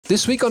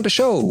This week on the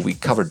show, we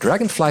cover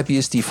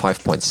DragonflyBSD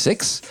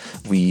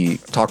 5.6. We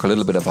talk a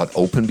little bit about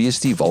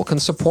OpenBSD Vulkan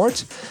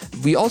Support.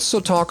 We also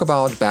talk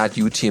about bad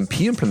utmp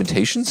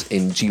implementations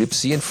in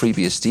glibc and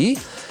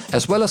FreeBSD,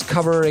 as well as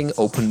covering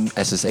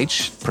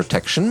OpenSSH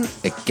protection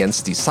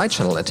against the side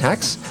channel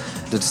attacks,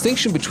 the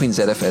distinction between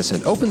ZFS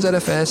and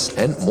OpenZFS,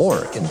 and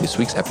more in this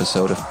week's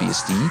episode of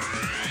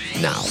BSD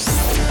Now.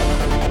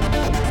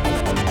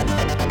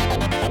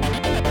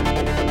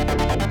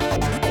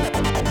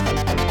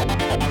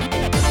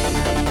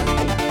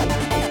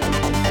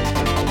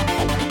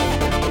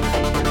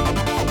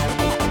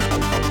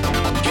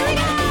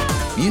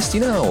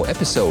 BSD Now,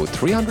 episode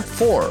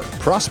 304,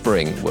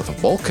 Prospering with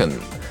Vulkan,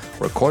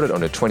 recorded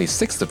on the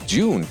 26th of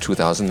June,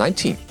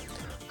 2019.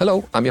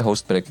 Hello, I'm your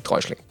host, Benedikt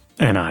Reuschling.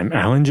 And I'm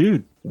Alan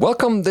Jude.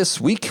 Welcome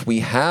this week. We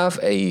have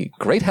a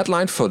great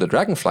headline for the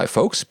Dragonfly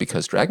folks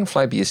because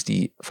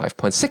DragonflyBSD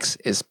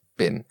 5.6 has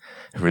been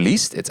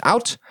released. It's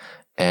out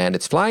and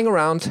it's flying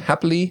around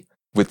happily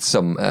with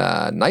some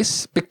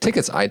nice big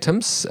tickets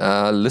items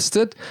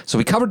listed. So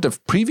we covered the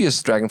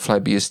previous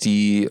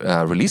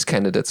DragonflyBSD release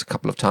candidates a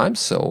couple of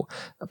times.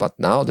 But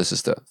now this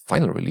is the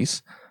final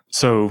release.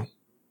 So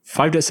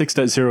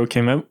 5.6.0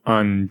 came out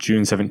on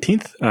June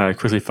 17th,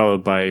 quickly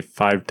followed by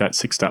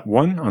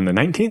 5.6.1 on the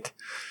 19th.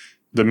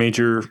 The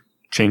major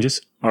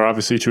changes are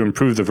obviously to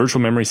improve the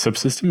virtual memory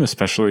subsystem,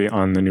 especially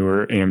on the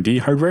newer AMD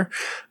hardware,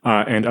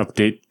 and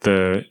update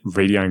the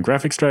Radeon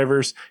graphics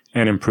drivers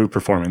and improve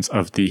performance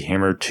of the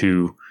Hammer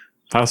 2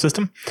 file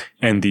system.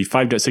 And the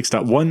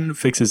 5.6.1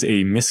 fixes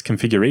a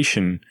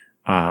misconfiguration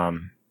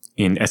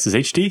in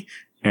SSHD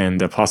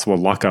and a possible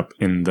lockup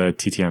in the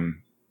TTM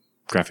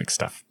graphics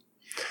stuff.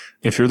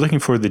 If you're looking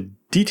for the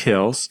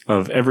details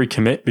of every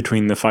commit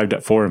between the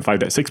 5.4 and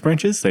 5.6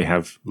 branches, they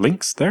have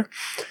links there.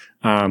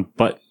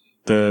 But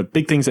the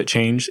big things that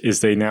change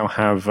is they now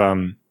have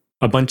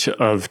a bunch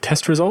of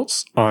test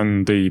results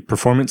on the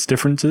performance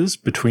differences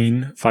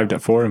between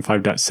 5.4 and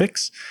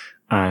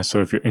 5.6.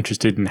 So if you're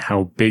interested in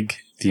how big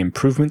the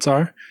improvements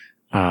are,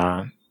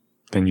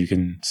 then you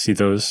can see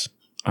those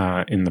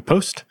in the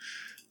post.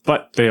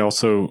 But they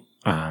also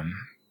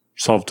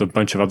solved a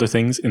bunch of other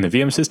things in the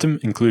VM system,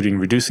 including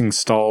reducing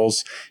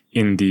stalls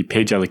in the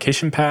page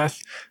allocation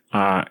path,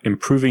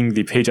 improving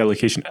the page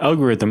allocation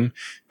algorithm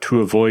to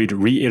avoid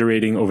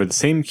reiterating over the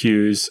same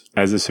queues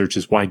as the search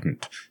is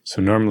widened. So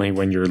normally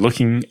when you're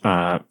looking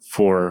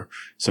for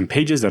some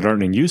pages that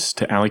aren't in use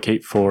to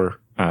allocate for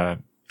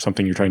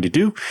something you're trying to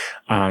do,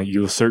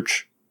 you'll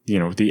search,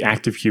 the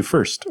active queue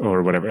first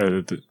or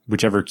whatever,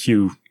 whichever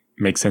queue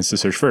makes sense to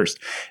search first.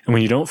 And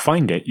when you don't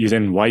find it, you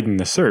then widen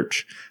the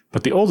search.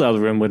 But the old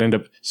algorithm would end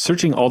up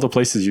searching all the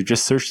places you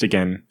just searched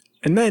again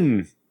and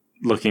then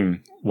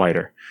looking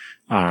wider.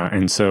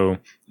 And so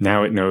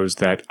now it knows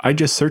that I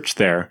just searched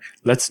there.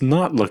 Let's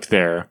not look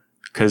there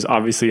because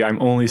obviously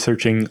I'm only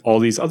searching all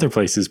these other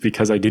places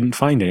because I didn't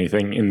find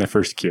anything in the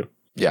first queue.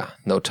 Yeah,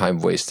 no time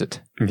wasted.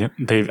 Yep.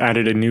 They've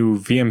added a new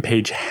VM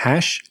page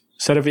hash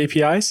set of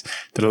APIs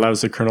that allows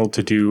the kernel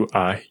to do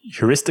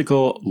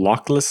heuristical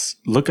lockless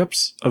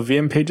lookups of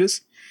VM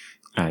pages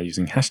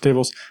using hash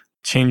tables.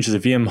 Change the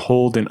VM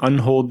hold and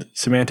unhold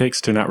semantics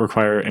to not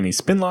require any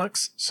spin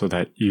locks so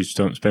that you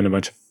don't spend a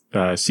bunch of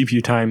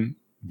CPU time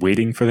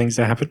waiting for things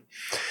to happen.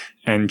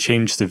 And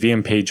change the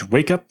VM page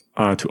wake-up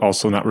to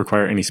also not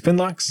require any spin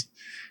locks.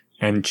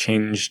 And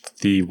changed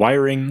the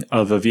wiring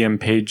of a VM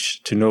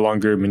page to no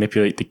longer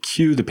manipulate the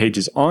queue the page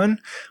is on,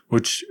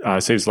 which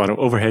saves a lot of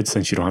overhead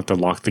since you don't have to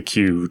lock the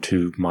queue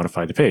to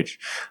modify the page.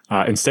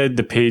 Instead,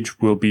 the page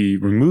will be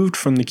removed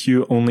from the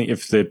queue only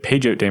if the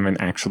pageout daemon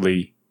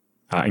actually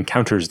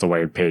encounters the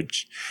wired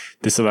page.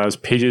 This allows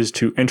pages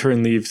to enter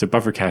and leave the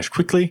buffer cache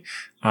quickly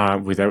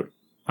without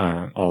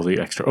all the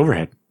extra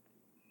overhead.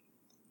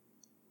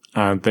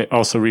 They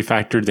also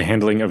refactored the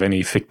handling of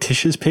any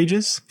fictitious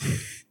pages.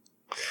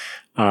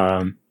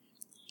 And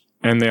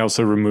they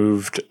also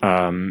removed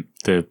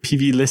the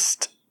PV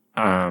list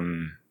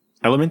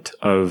element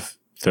of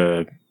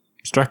the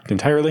struct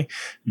entirely.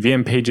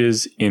 VM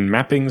pages in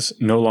mappings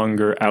no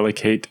longer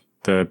allocate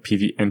the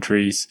PV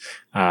entries,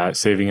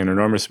 saving an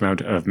enormous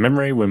amount of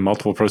memory when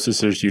multiple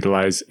processors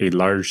utilize a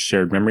large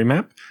shared memory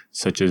map,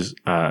 such as,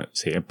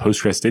 say, a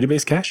Postgres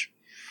database cache.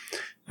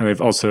 And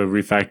they've also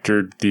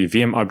refactored the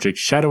VM object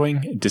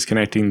shadowing,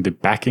 disconnecting the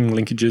backing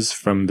linkages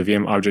from the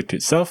VM object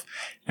itself,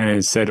 and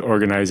instead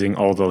organizing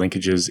all the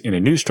linkages in a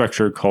new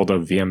structure called a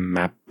VM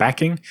map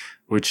backing,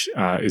 which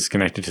is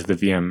connected to the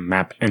VM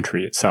map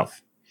entry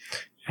itself.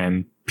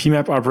 And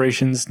PMAP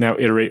operations now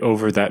iterate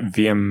over that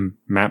VM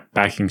map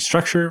backing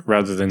structure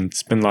rather than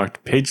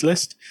spin-locked page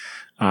list.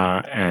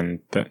 And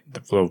that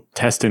will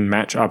test and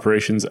match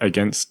operations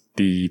against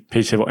the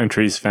page table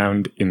entries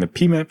found in the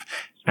PMAP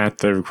at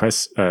the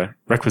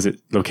requisite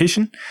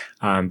location.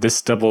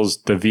 This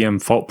doubles the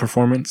VM fault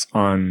performance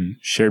on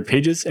shared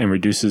pages and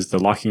reduces the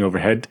locking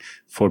overhead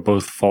for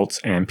both faults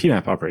and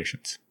PMAP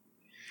operations.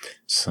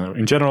 So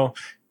in general,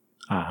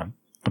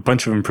 a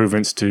bunch of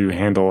improvements to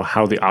handle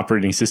how the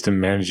operating system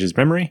manages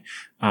memory,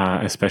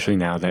 especially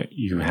now that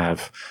you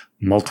have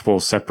multiple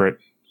separate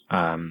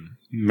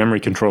memory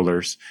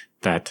controllers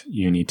that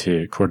you need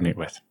to coordinate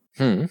with.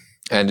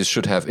 And it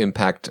should have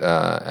impact,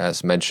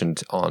 as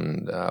mentioned,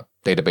 on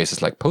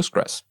databases like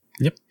Postgres.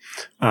 Yep.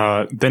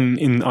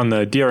 Then on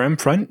the DRM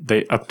front,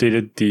 they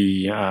updated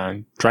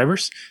the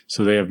drivers.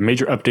 So they have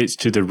major updates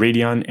to the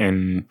Radeon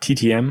and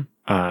TTM,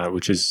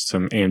 which is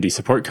some AMD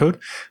support code.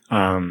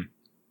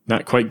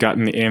 Not quite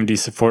gotten the AMD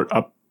support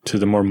up to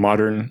the more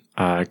modern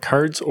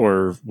cards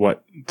or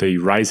what the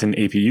Ryzen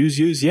APUs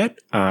use yet,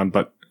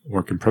 but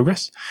work in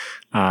progress.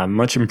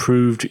 Much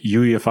improved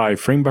UEFI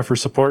frame buffer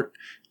support.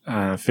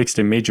 Fixed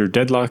a major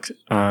deadlock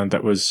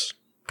that was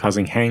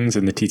causing hangs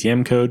in the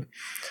TTM code.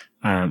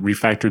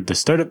 Refactored the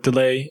startup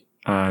delay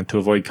to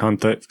avoid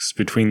conflicts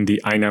between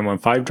the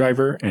i915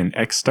 driver and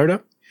X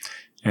startup,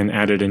 and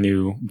added a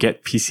new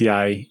get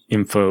PCI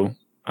info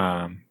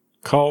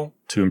call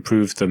to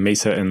improve the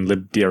Mesa and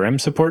libdrm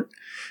support,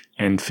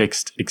 and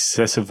fixed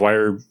excessive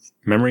wire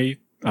memory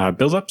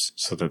buildups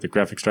so that the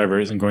graphics driver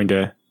isn't going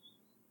to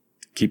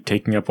keep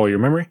taking up all your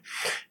memory.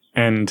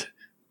 And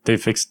they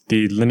fixed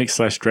the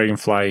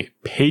Linux/Dragonfly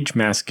page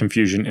mask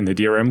confusion in the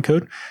DRM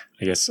code.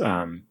 I guess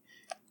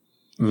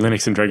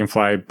Linux and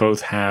Dragonfly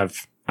both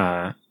have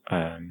a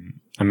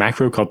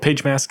macro called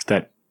page mask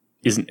that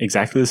isn't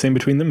exactly the same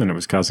between them, and it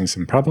was causing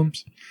some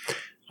problems.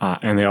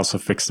 And they also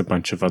fixed a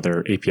bunch of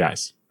other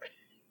APIs.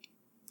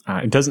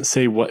 It doesn't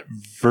say what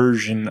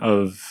version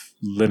of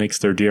Linux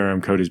their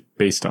DRM code is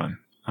based on.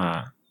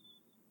 I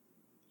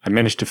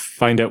managed to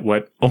find out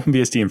what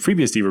OpenBSD and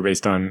FreeBSD were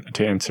based on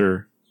to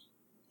answer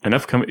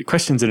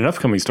questions in an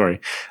upcoming story,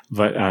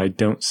 but I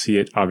don't see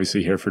it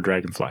obviously here for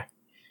Dragonfly.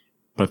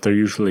 But they're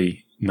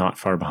usually not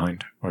far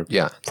behind. Or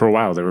for a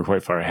while, they were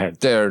quite far ahead.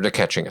 They're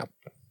catching up.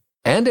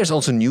 And there's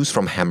also news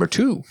from Hammer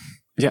 2.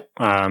 Yeah,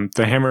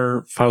 the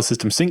Hammer file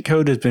system sync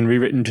code has been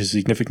rewritten to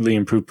significantly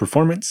improve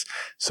performance.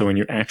 So when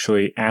you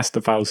actually ask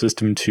the file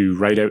system to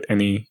write out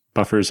any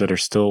buffers that are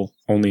still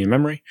only in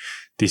memory,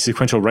 the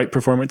sequential write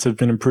performance have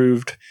been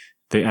improved.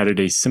 They added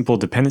a simple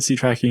dependency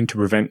tracking to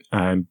prevent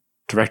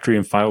directory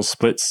and file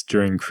splits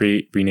during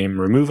create,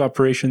 rename, remove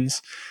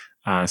operations,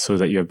 so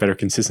that you have better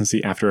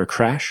consistency after a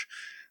crash.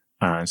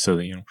 So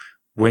that,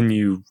 when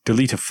you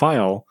delete a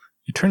file,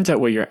 it turns out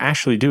what you're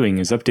actually doing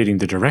is updating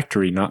the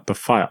directory, not the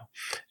file.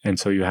 And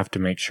so you have to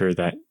make sure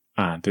that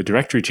the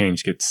directory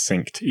change gets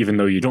synced, even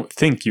though you don't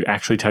think you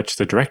actually touched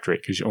the directory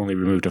because you only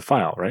removed a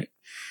file, right?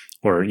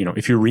 Or,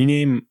 if you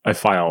rename a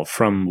file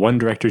from one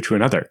directory to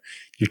another,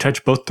 you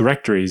touch both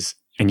directories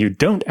and you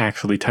don't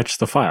actually touch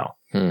the file.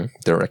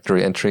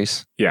 Directory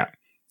entries. Yeah.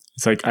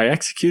 It's like, I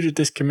executed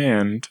this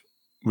command,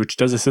 which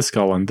does a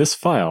syscall on this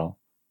file,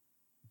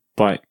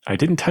 but I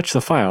didn't touch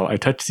the file. I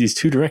touched these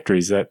two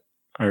directories that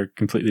are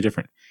completely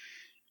different.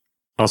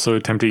 Also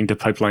attempting to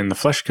pipeline the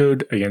flush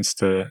code against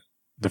the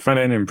front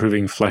end,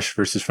 improving flush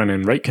versus front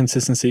end write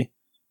consistency,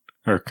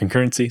 or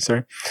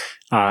concurrency,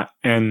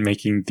 and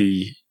making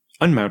the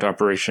unmount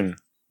operation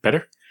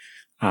better,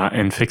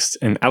 and fixed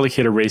an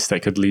allocator race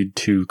that could lead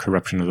to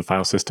corruption of the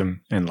file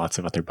system and lots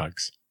of other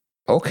bugs.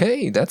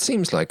 Okay, that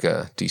seems like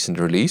a decent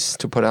release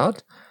to put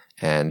out,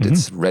 and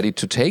it's ready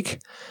to take.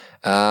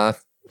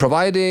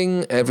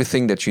 Providing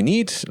everything that you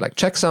need, like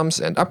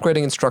checksums and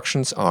upgrading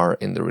instructions, are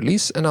in the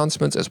release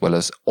announcements, as well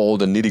as all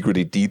the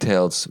nitty-gritty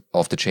details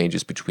of the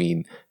changes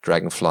between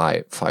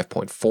Dragonfly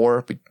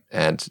 5.4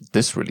 and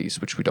this release,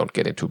 which we don't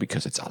get into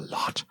because it's a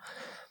lot.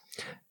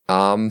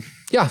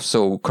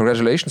 So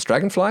congratulations,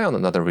 Dragonfly, on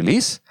another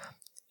release.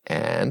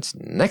 And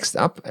next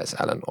up, as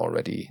Alan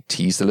already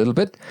teased a little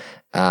bit,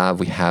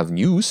 we have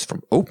news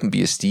from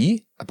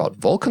OpenBSD about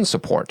Vulkan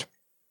support.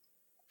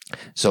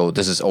 So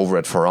this is over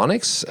at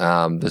Phoronix.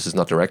 This is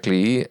not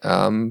directly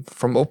from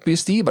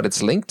OpenBSD, but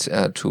it's linked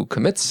to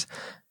commits.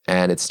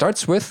 And it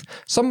starts with,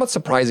 somewhat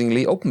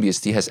surprisingly,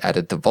 OpenBSD has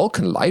added the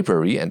Vulkan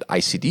library and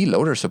ICD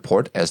loader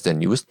support as their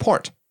newest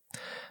port.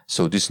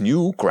 So this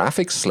new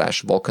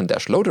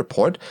graphics/Vulkan-loader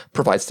port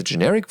provides the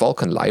generic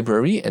Vulkan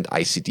library and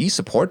ICD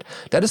support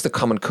that is the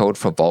common code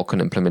for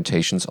Vulkan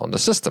implementations on the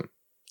system.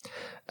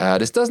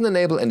 This doesn't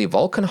enable any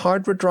Vulkan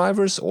hardware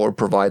drivers or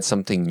provide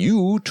something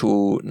new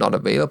to not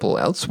available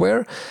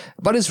elsewhere,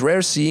 but is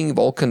rare seeing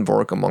Vulkan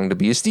work among the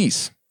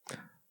BSDs,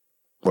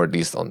 or at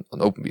least on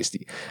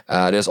OpenBSD.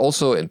 There's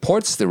also in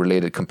ports the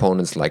related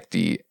components like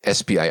the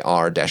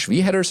SBIR-V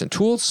headers and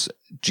tools,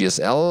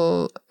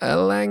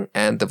 GSL-lang,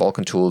 and the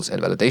Vulkan tools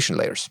and validation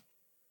layers.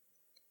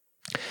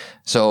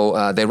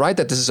 So they write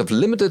that this is of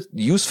limited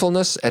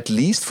usefulness, at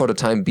least for the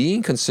time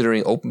being,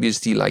 considering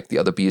OpenBSD, like the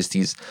other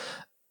BSDs,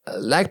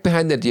 lag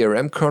behind the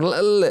DRM kernel,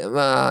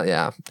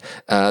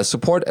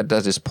 support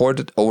that is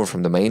ported over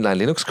from the mainline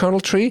Linux kernel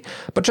tree,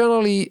 but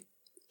generally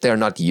they're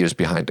not years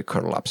behind the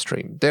kernel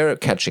upstream. They're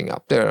catching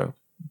up. They're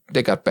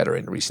they got better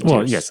in recent years.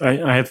 Well, yes,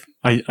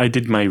 I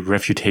did my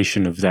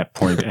refutation of that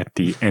point at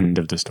the end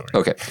of the story.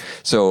 Okay,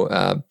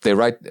 so they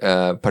write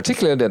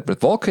particularly that with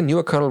Vulkan,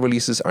 newer kernel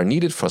releases are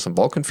needed for some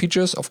Vulkan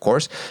features, of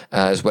course,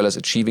 as well as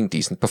achieving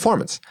decent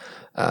performance.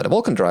 The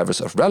Vulkan drivers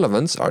of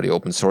relevance are the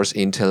open source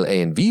Intel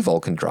A and V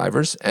Vulkan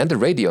drivers and the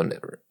Radeon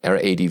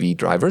ADV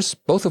drivers,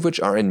 both of which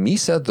are in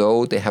MESA,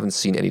 though they haven't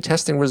seen any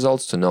testing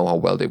results to know how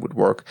well they would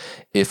work,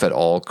 if at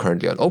all,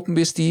 currently on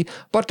OpenBSD,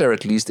 but they're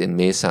at least in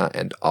MESA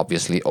and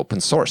obviously open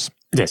source.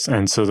 Yes,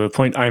 and so the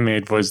point I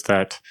made was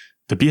that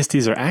the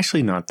BSDs are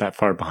actually not that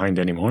far behind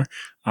anymore.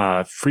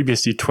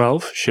 FreeBSD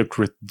 12 shipped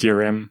with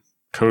DRM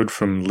code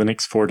from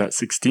Linux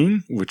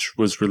 4.16, which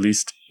was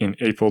released in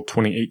April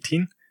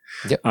 2018.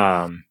 Yep.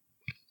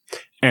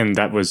 And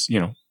that was,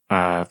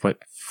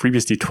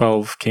 FreeBSD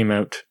 12 came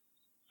out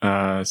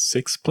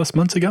 6+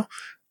 months ago.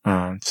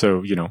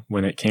 So,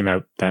 when it came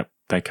out,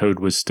 that code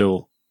was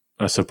still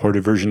a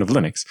supported version of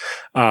Linux.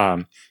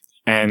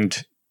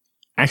 And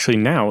actually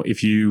now,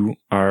 if you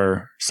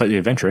are slightly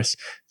adventurous,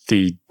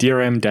 the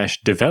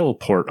DRM-devel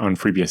port on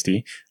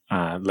FreeBSD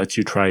lets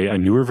you try a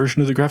newer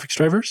version of the graphics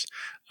drivers.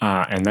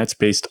 And that's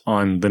based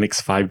on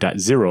Linux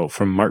 5.0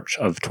 from March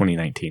of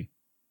 2019.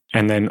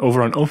 And then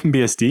over on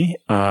OpenBSD,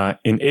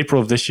 in April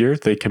of this year,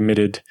 they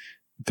committed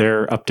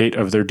their update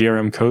of their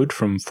DRM code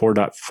from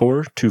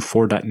 4.4 to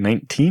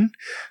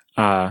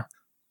 4.19.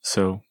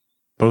 So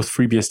both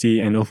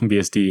FreeBSD and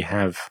OpenBSD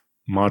have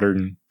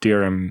modern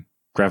DRM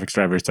graphics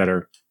drivers that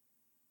are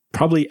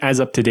probably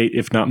as up-to-date,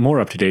 if not more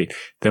up-to-date,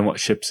 than what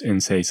ships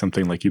in, say,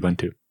 something like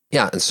Ubuntu.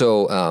 Yeah, and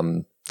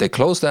so they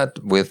close that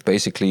with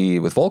basically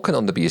with Vulkan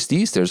on the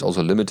BSDs. There's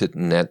also limited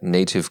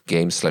native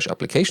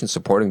game/application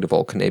supporting the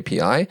Vulkan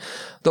API.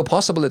 Though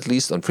possible, at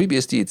least on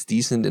FreeBSD, it's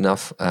decent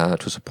enough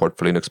to support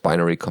for Linux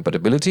binary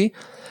compatibility.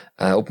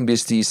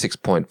 OpenBSD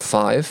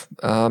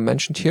 6.5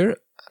 mentioned here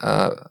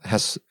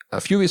has a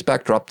few years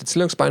back dropped its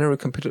Linux binary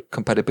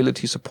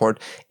compatibility support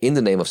in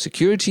the name of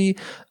security.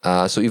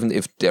 So even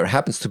if there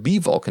happens to be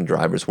Vulkan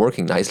drivers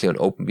working nicely on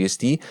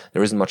OpenBSD,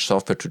 there isn't much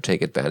software to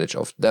take advantage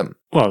of them.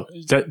 Well,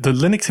 the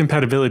Linux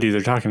compatibility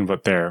they're talking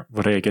about there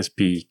would, I guess,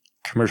 be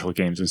commercial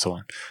games and so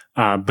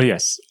on. But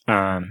yes,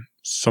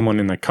 someone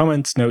in the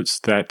comments notes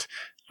that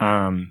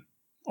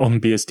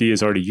OpenBSD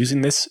is already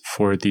using this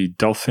for the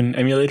Dolphin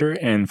emulator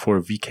and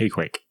for VK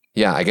Quake.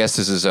 Yeah, I guess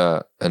this is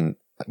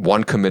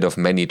one commit of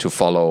many to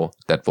follow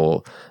that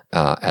will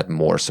add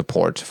more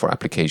support for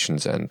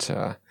applications. And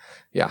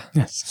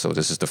yes. So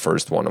this is the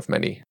first one of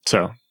many.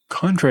 So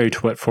contrary to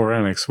what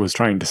 4MX was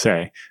trying to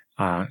say,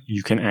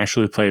 you can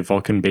actually play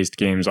Vulkan-based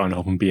games on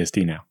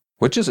OpenBSD now.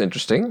 Which is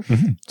interesting.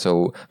 Mm-hmm.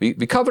 So we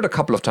covered a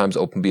couple of times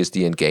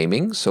OpenBSD and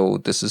gaming. So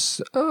this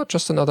is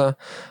just another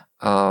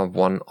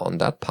one on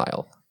that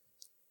pile.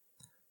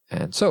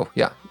 And so,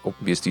 yeah,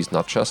 OpenBSD is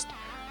not just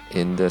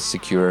in the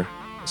secure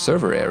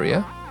server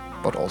area,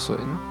 but also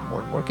in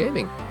more and more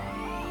gaming.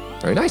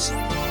 Very nice.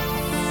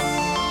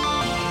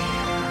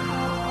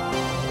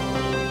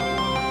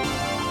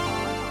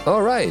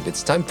 All right,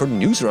 it's time for the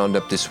news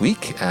roundup this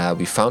week.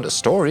 We found a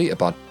story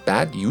about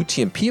bad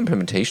UTMP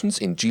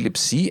implementations in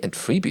glibc and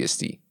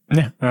FreeBSD.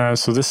 Yeah,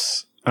 so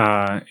this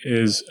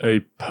is a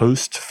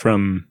post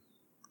from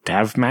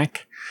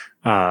DavMac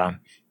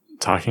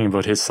talking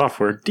about his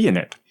software,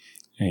 DNet.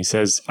 And he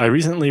says, I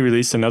recently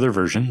released another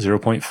version,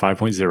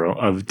 0.5.0,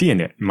 of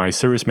DNet, my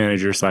service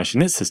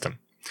manager/init system.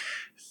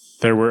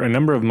 There were a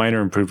number of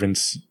minor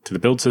improvements to the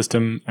build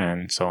system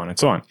and so on and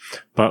so on.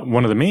 But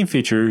one of the main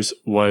features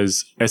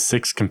was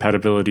S6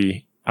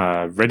 compatibility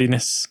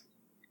readiness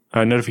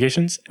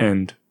notifications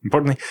and,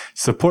 importantly,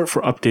 support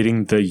for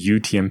updating the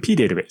UTMP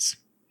database.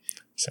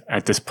 So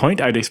at this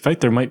point, I'd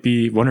expect there might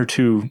be one or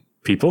two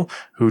people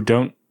who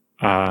don't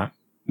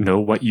know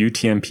what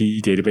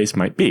UTMP database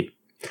might be.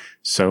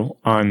 So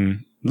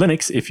on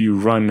Linux, if you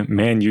run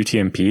man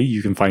utmp,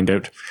 you can find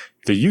out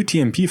the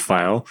UTMP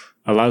file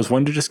allows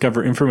one to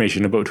discover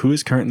information about who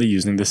is currently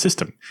using the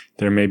system.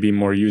 There may be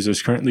more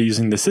users currently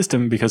using the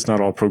system because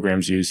not all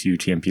programs use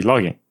UTMP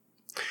logging.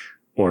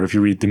 Or if you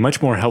read the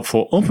much more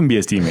helpful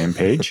OpenBSD man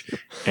page,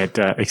 it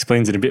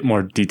explains in a bit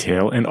more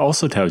detail and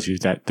also tells you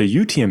that the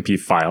UTMP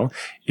file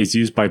is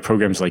used by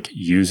programs like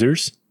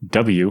users,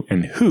 w,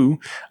 and who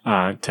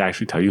to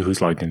actually tell you who's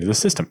logged into the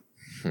system.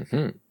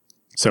 Mm-hmm.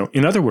 So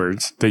in other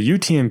words, the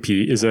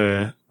UTMP is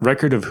a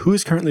record of who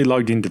is currently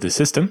logged into the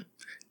system.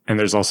 And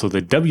there's also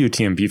the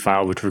WTMP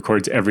file, which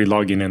records every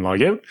login and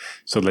logout.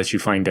 So it lets you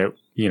find out,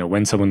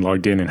 when someone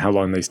logged in and how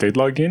long they stayed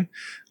logged in.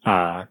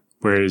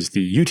 Whereas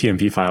the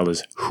UTMP file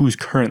is who's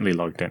currently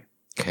logged in.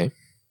 Okay.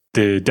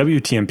 The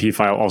WTMP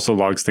file also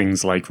logs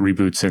things like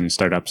reboots and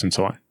startups and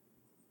so on.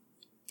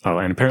 Oh,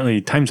 and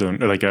apparently time zone,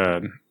 like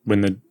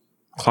when the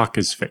clock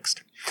is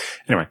fixed.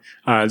 Anyway,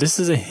 this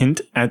is a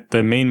hint at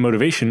the main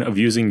motivation of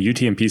using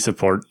UTMP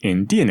support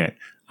in DNet.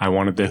 I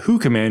wanted the who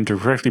command to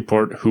correctly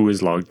port who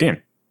is logged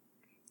in,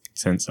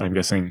 since I'm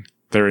guessing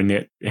their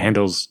init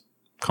handles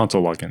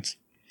console logins.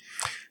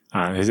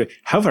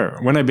 However,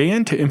 when I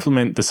began to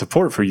implement the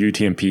support for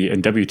UTMP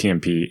and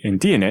WTMP in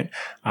DNet,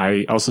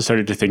 I also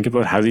started to think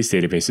about how these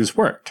databases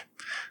worked.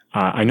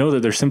 I know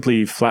that they're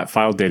simply flat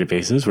file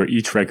databases where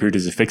each record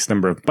is a fixed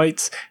number of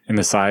bytes and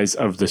the size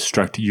of the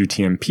struct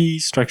utmp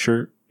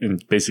structure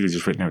and basically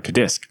just written out to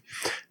disk.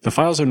 The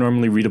files are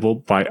normally readable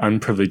by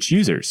unprivileged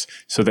users,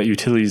 so that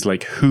utilities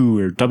like who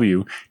or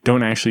w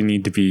don't actually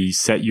need to be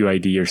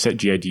setuid or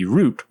setgid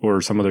root or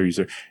some other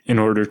user in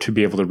order to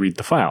be able to read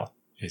the file.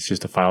 It's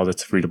just a file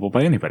that's readable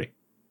by anybody.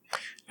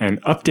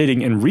 And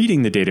updating and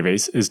reading the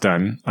database is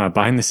done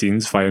behind the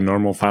scenes via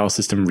normal file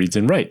system reads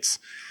and writes.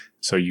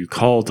 So you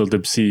call the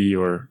libc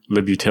or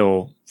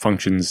libutil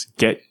functions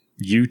get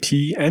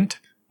utent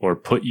or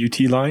put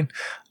utline,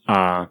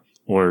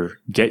 or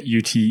get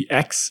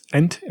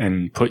utxent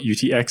and put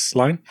utx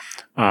line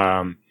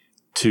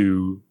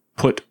to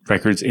put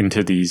records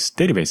into these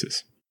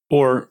databases.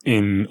 Or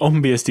in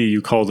OpenBSD,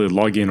 you call the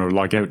login or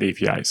logout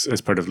APIs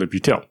as part of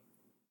libutil.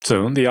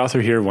 So the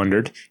author here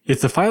wondered, if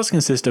the files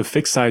consist of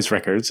fixed size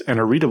records and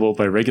are readable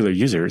by regular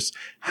users,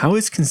 how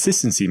is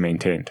consistency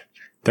maintained?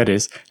 That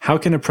is, how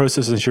can a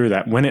process ensure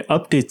that when it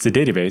updates the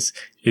database,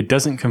 it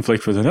doesn't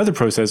conflict with another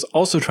process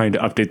also trying to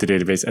update the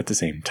database at the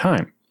same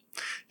time?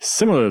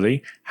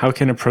 Similarly, how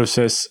can a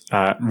process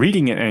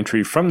reading an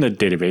entry from the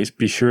database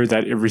be sure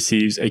that it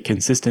receives a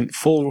consistent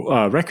full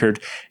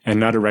record and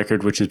not a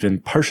record which has been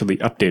partially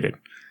updated?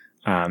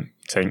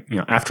 Saying,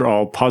 after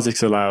all,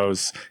 POSIX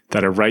allows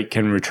that a write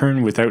can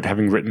return without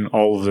having written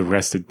all of the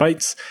requested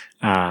bytes,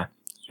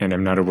 and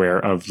I'm not aware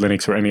of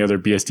Linux or any other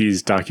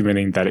BSDs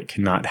documenting that it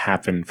cannot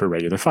happen for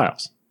regular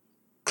files.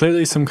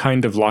 Clearly, some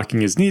kind of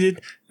locking is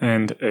needed,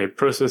 and a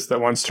process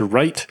that wants to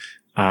write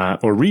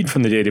or read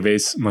from the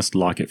database must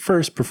lock it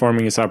first,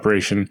 performing its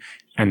operation,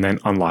 and then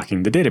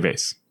unlocking the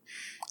database.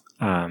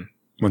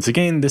 Once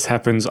again, this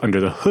happens under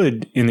the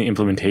hood in the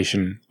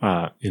implementation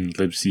in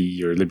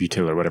libc or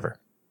libutil or whatever.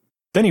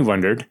 Then he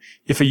wondered,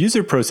 if a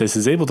user process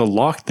is able to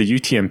lock the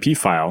utmp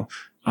file,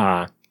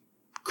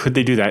 could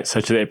they do that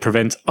such that it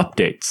prevents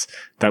updates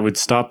that would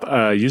stop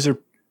a user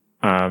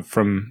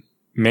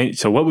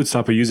so what would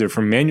stop a user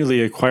from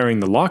manually acquiring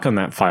the lock on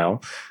that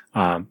file,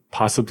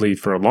 possibly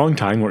for a long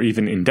time or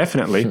even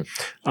indefinitely,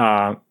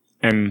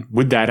 and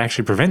would that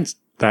actually prevent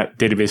that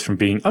database from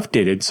being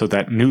updated so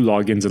that new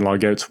logins and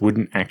logouts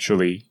wouldn't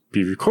actually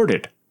be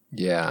recorded?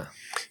 Yeah.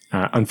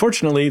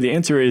 Unfortunately, the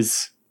answer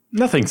is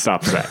nothing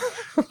stops that.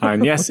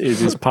 And yes,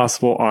 it is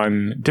possible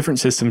on different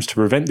systems to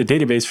prevent the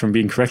database from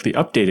being correctly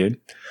updated,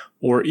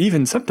 or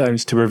even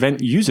sometimes to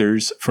prevent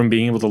users from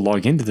being able to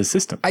log into the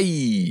system.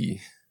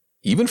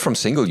 Even from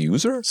single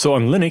user? So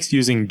on Linux,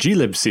 using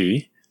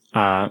glibc,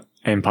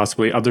 and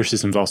possibly other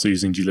systems also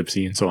using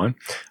glibc and so on,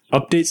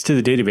 updates to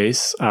the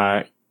database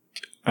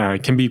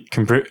can be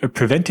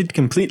prevented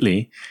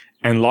completely,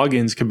 and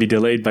logins could be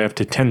delayed by up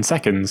to 10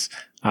 seconds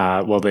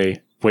while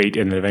they wait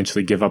and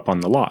eventually give up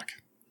on the lock.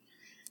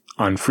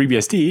 On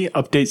FreeBSD,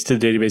 updates to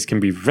the database can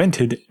be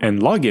prevented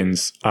and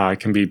logins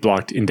can be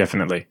blocked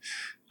indefinitely.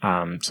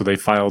 So they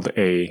filed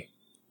a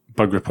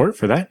bug report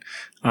for that.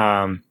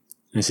 And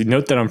so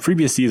note that on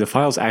FreeBSD, the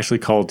file is actually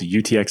called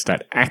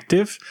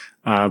utx.active,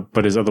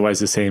 but is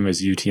otherwise the same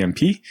as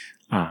utmp.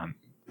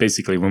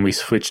 Basically, when we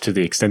switched to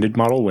the extended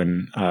model,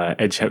 when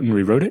Edge Houghton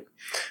rewrote it,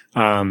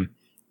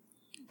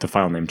 the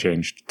file name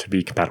changed to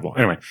be compatible.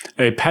 Anyway,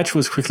 a patch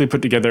was quickly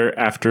put together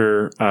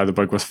after the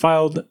bug was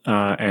filed,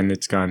 and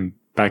it's gone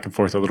back and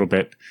forth a little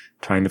bit,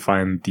 trying to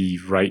find the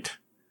right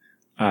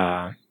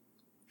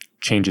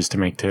changes to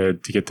make to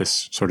get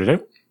this sorted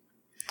out.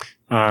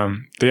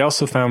 They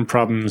also found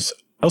problems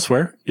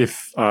elsewhere.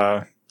 If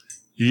you're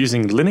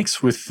using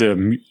Linux with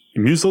the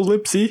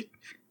muslibc,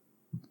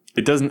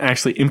 it doesn't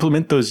actually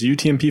implement those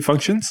utmp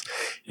functions.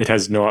 It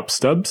has no up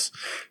stubs.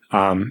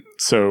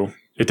 So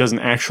it doesn't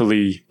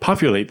actually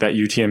populate that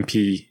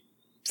utmp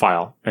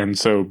file. And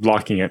so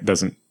blocking it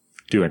doesn't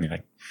do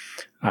anything.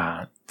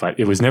 But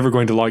it was never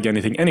going to log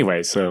anything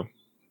anyway, so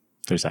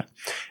there's that.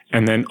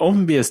 And then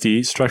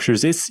OpenBSD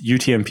structures its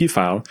utmp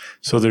file,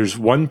 so there's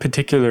one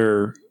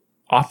particular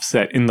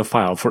offset in the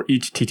file for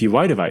each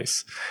TTY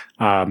device.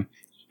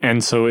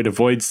 And so it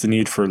avoids the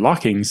need for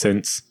locking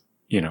since,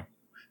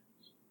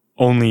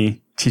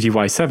 only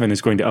TTY7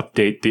 is going to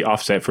update the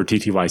offset for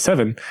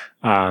TTY7.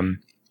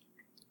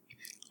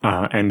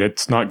 And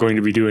it's not going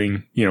to be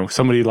doing,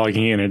 somebody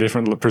logging in and a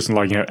different person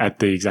logging out at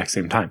the exact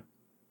same time.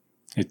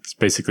 It's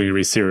basically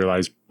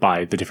reserialized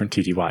by the different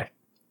TTY.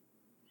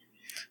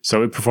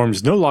 So it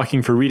performs no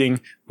locking for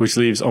reading, which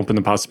leaves open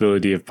the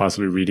possibility of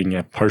possibly reading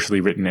a partially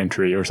written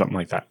entry or something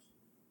like that.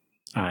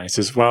 It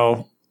says,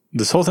 well,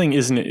 this whole thing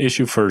isn't an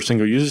issue for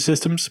single user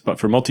systems, but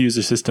for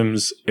multi-user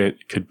systems,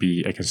 it could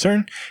be a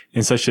concern.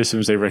 In such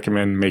systems, they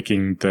recommend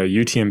making the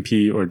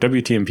UTMP or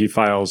WTMP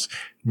files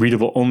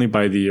readable only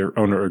by the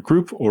owner or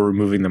group, or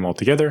removing them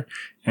altogether,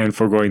 and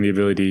foregoing the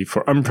ability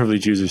for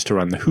unprivileged users to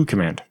run the who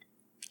command.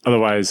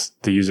 Otherwise,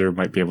 the user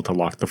might be able to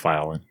lock the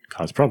file and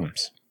cause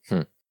problems.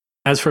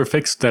 As for a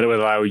fix that it would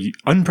allow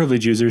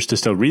unprivileged users to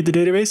still read the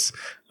database,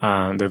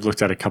 they've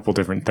looked at a couple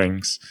different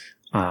things,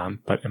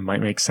 but it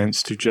might make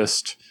sense to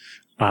just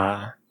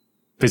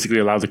basically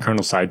allow the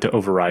kernel side to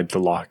override the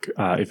lock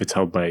if it's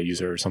held by a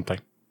user or something.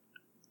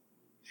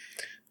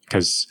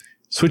 Because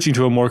switching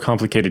to a more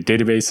complicated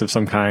database of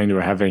some kind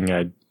or having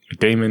a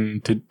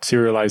daemon to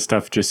serialize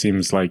stuff just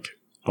seems like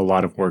a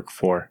lot of work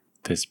for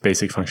this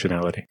basic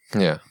functionality.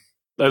 Yeah.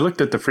 I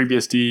looked at the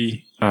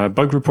FreeBSD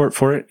bug report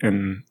for it,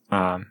 and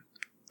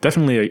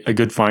definitely a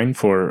good find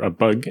for a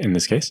bug in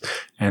this case.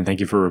 And thank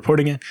you for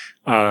reporting it.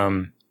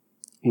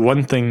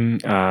 One thing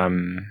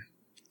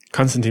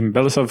Konstantin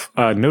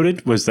Belousov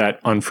noted was that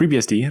on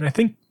FreeBSD, and I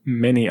think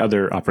many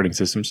other operating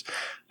systems,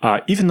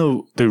 even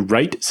though the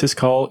write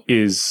syscall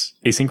is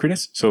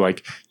asynchronous, so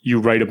like you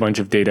write a bunch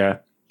of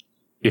data,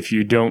 if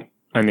you don't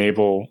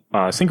enable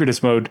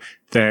synchronous mode,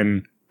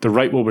 then the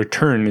write will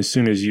return as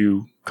soon as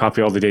you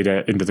copy all the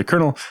data into the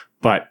kernel.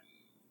 But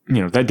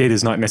that data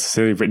is not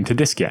necessarily written to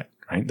disk yet,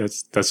 right?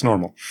 That's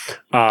normal.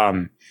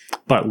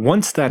 But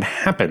once that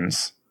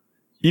happens,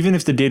 even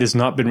if the data has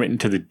not been written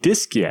to the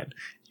disk yet,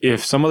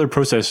 if some other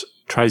process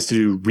tries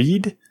to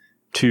read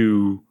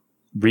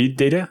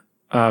data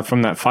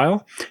from that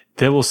file,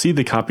 they will see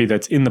the copy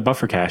that's in the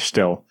buffer cache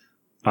still.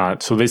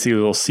 So basically,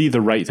 they'll see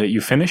the write that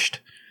you finished,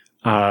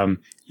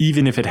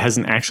 even if it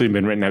hasn't actually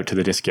been written out to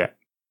the disk yet.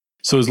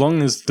 So as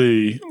long as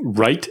the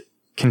write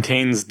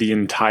contains the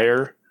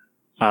entire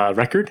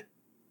record,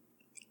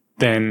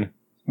 then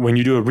when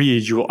you do a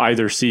read, you will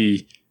either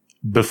see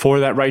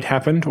before that write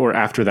happened or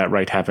after that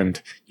write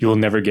happened. You will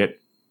never get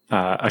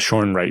a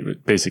shorn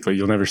write, basically.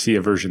 You'll never see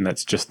a version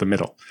that's just the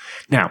middle.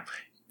 Now,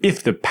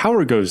 if the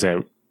power goes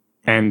out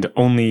and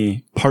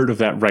only part of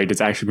that write has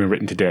actually been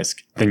written to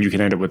disk, then you can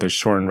end up with a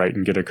shorn write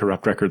and get a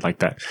corrupt record like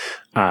that.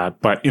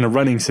 But in a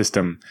running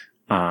system,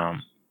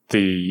 on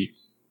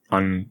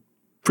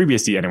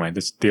FreeBSD anyway,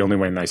 that's the only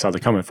one I saw the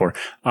comment for.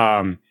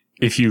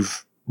 If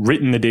you've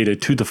written the data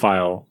to the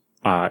file,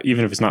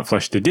 even if it's not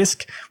flushed to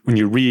disk, when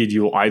you read,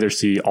 you will either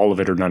see all of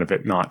it or none of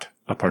it, not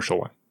a partial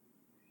one.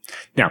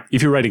 Now,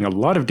 if you're writing a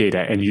lot of data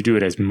and you do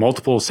it as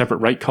multiple separate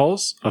write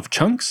calls of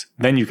chunks,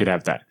 then you could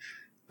have that.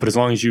 But as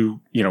long as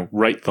you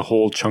write the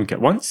whole chunk at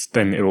once,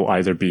 then it will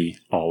either be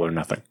all or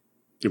nothing.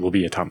 It will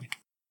be atomic.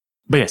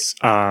 But yes,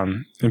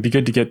 it'd be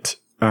good to get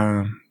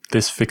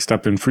this fixed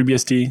up in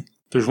FreeBSD.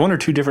 There's one or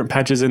two different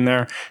patches in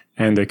there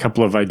and a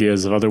couple of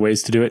ideas of other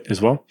ways to do it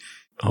as well.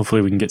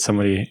 Hopefully we can get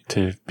somebody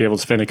to be able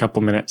to spend a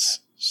couple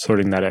minutes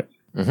sorting that out.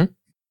 Mm-hmm.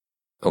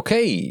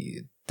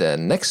 Okay, the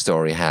next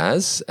story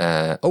has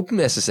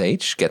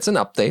OpenSSH gets an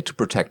update to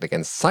protect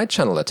against side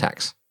channel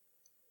attacks.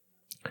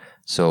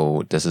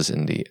 So this is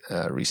in the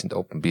recent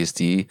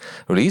OpenBSD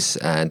release,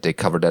 and they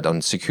covered that on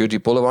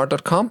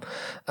securityboulevard.com.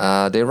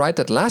 They write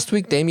that last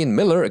week, Damian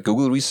Miller, a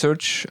Google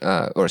research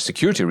or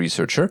security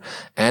researcher,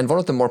 and one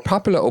of the more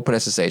popular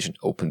OpenSSH and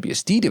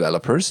OpenBSD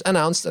developers,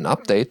 announced an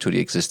update to the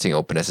existing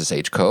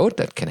OpenSSH code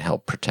that can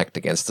help protect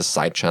against the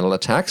side channel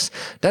attacks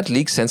that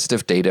leak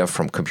sensitive data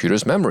from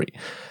computers' memory.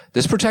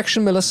 This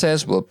protection, Miller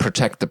says, will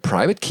protect the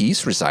private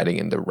keys residing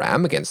in the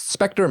RAM against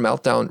Spectre,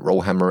 Meltdown,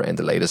 Rowhammer, and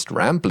the latest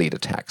RAM bleed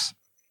attacks.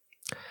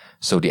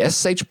 So the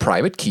SSH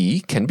private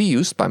key can be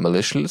used by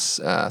malicious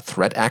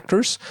threat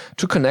actors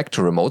to connect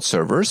to remote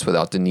servers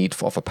without the need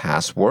of a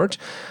password.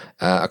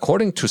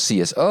 According to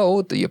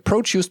CSO, the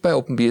approach used by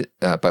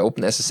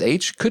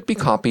OpenSSH could be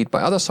copied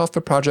by other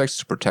software projects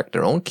to protect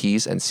their own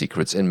keys and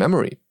secrets in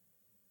memory.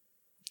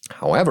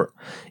 However,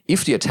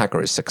 if the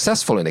attacker is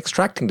successful in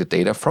extracting the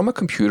data from a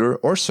computer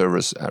or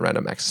server's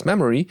random access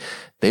memory,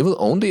 they will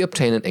only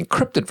obtain an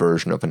encrypted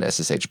version of an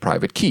SSH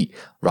private key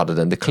rather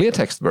than the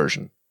cleartext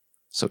version.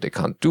 So they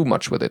can't do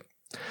much with it.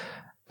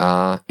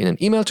 In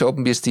an email to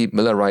OpenBSD,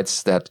 Miller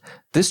writes that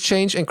this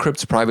change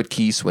encrypts private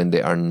keys when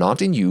they are not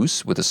in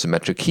use with a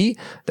symmetric key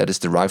that is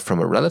derived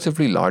from a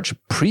relatively large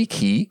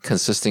pre-key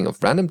consisting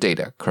of random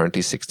data,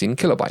 currently 16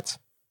 kilobytes.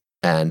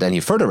 And then he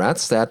further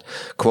adds that,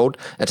 quote,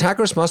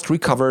 attackers must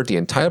recover the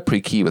entire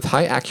pre-key with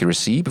high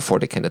accuracy before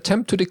they can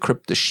attempt to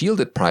decrypt the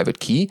shielded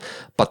private key,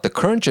 but the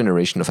current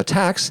generation of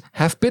attacks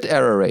have bit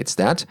error rates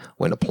that,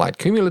 when applied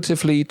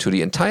cumulatively to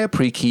the entire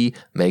pre-key,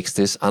 makes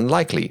this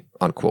unlikely,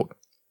 unquote.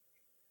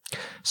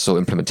 So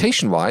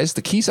implementation-wise,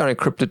 the keys are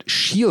encrypted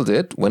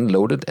shielded when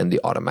loaded and they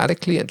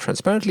automatically and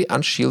transparently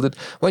unshielded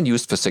when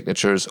used for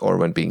signatures or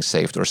when being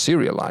saved or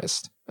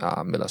serialized,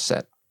 Miller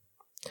said.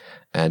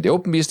 And the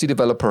OpenBSD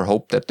developer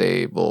hoped that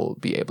they will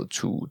be able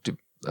to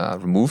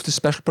remove the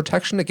special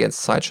protection against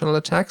side channel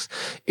attacks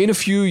in a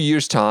few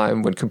years'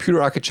 time when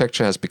computer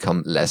architecture has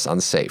become less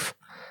unsafe.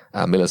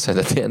 Miller said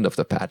at the end of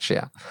the patch,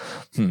 yeah.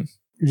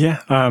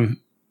 Yeah,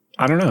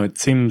 I don't know. It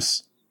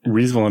seems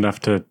reasonable enough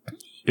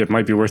it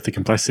might be worth the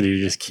complexity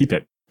to just keep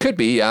it. Could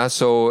be, yeah.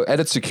 So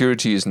added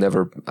security is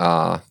never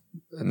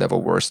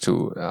worse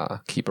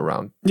to keep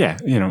around. Yeah,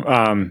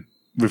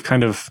 we've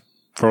kind of,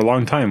 for a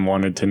long time,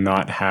 wanted to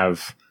not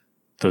have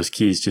those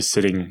keys just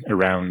sitting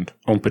around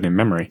open in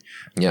memory.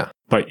 Yeah.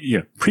 But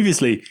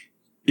previously,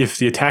 if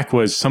the attack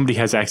was somebody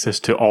has access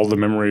to all the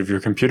memory of your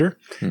computer,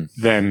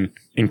 then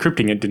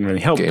encrypting it didn't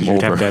really help. You'd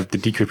have to have the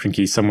decryption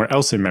key somewhere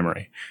else in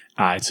memory.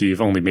 So you've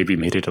only maybe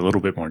made it a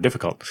little bit more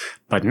difficult.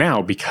 But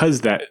now,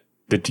 because the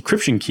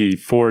decryption key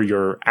for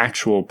your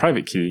actual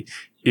private key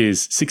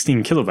is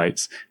 16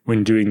 kilobytes.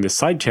 When doing the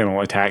side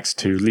channel attacks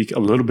to leak a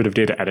little bit of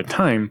data at a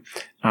time,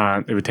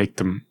 it would take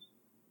them,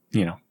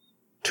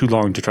 too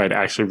long to try to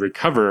actually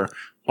recover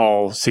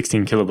all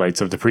 16 kilobytes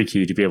of the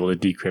pre-key to be able to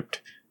decrypt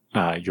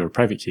your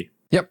private key.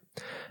 Yep.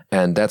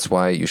 And that's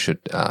why you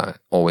should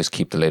always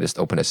keep the latest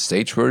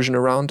OpenSSH version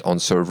around on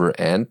server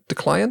and the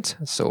client.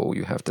 So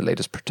you have the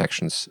latest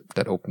protections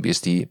that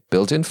OpenBSD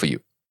built in for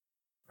you.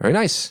 Very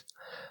nice.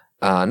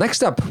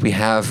 Next up, we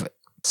have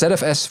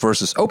ZFS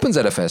versus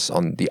OpenZFS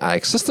on the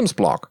IX Systems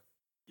blog.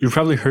 You've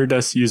probably heard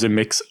us use a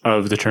mix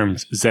of the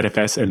terms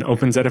ZFS and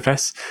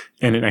OpenZFS,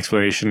 and an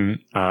explanation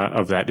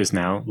of that is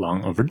now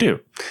long overdue.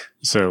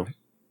 So,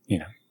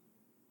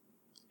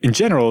 in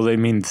general, they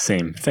mean the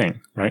same thing,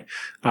 right?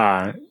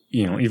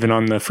 Even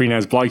on the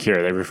FreeNAS blog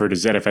here, they refer to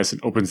ZFS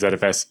and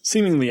OpenZFS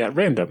seemingly at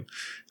random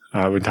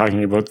when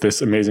talking about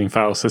this amazing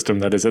file system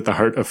that is at the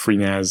heart of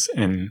FreeNAS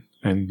and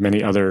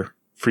many other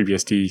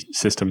FreeBSD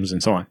systems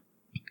and so on.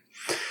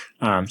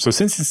 So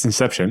since its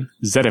inception,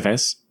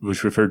 ZFS,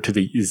 which referred to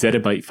the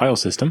zettabyte file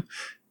system,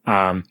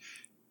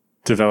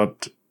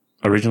 developed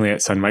originally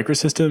at Sun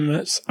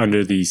Microsystems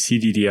under the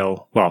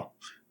CDDL,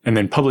 and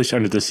then published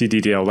under the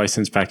CDDL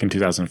license back in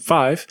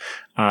 2005,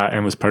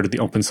 and was part of the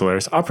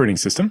OpenSolaris operating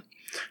system.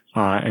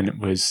 And it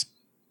was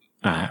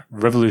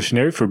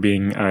revolutionary for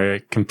being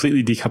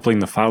completely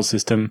decoupling the file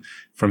system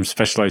from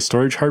specialized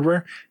storage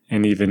hardware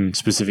and even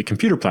specific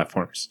computer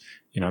platforms.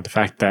 The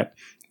fact that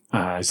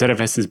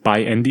ZFS is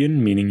bi-endian,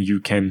 meaning you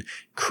can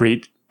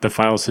create the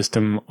file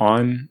system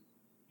on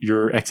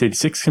your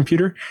x86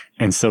 computer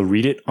and still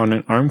read it on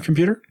an ARM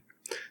computer.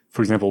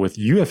 For example, with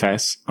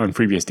UFS on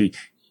FreeBSD,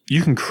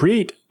 you can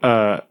create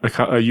a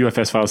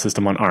UFS file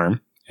system on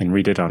ARM and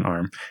read it on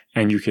ARM,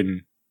 and you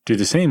can do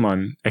the same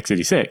on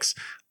x86.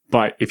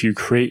 But if you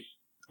create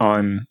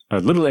on a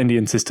little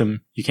endian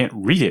system, you can't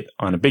read it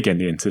on a big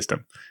endian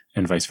system,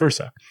 and vice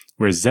versa.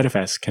 Whereas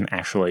ZFS can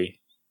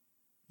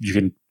you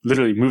can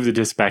literally move the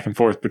disk back and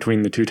forth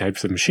between the two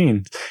types of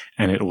machines,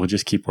 and it will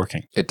just keep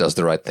working. It does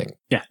the right thing.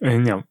 Yeah,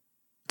 and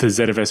the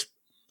ZFS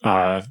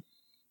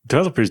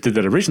developers did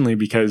that originally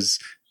because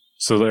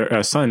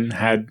Sun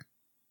had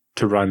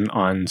to run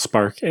on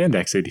SPARC and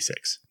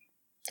x86,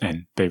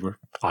 and they were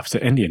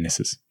opposite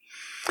endiannesses.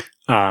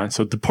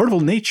 So the portable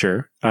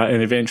nature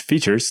and advanced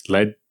features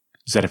led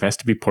ZFS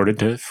to be ported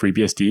to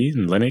FreeBSD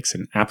and Linux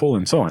and Apple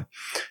and so on,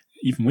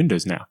 even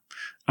Windows now.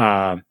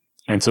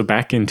 And so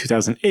back in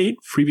 2008,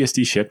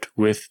 FreeBSD shipped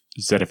with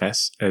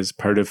ZFS as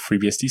part of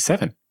FreeBSD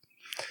 7.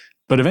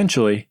 But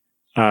eventually,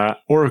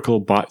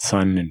 Oracle bought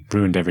Sun and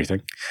ruined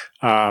everything.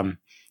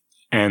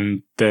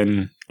 And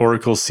then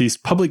Oracle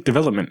ceased public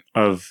development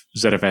of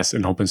ZFS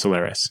and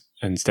OpenSolaris,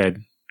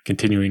 instead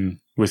continuing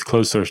with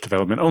closed source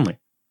development only.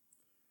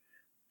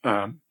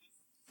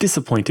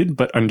 Disappointed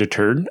but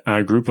undeterred,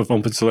 a group of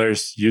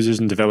OpenSolaris users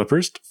and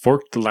developers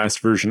forked the last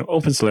version of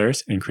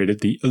OpenSolaris and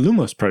created the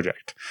Illumos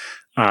project.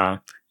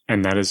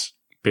 And that is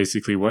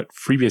basically what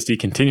FreeBSD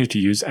continued to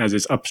use as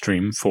its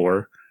upstream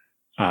for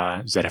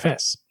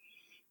ZFS.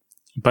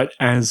 But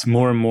as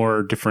more and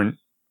more different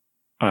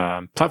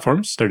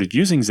platforms started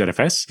using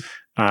ZFS,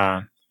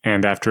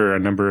 and after a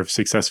number of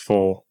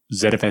successful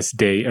ZFS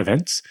Day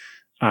events,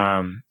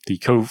 the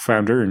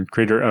co-founder and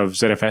creator of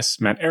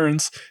ZFS, Matt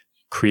Ahrens,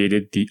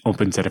 created the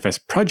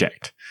OpenZFS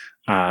project,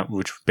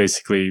 which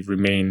basically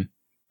remain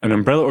an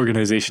umbrella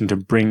organization to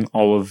bring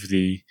all of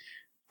the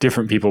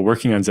different people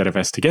working on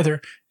ZFS together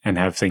and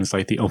have things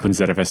like the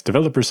OpenZFS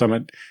Developer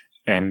Summit,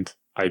 and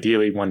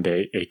ideally one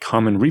day a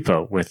common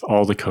repo with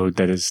all the code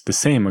that is the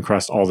same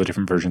across all the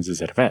different versions of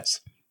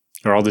ZFS,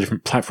 or all the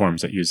different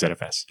platforms that use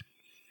ZFS.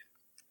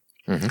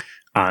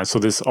 Mm-hmm. So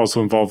this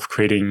also involved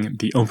creating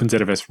the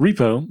OpenZFS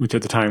repo, which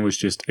at the time was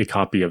just a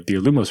copy of the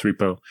Illumos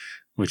repo,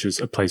 which is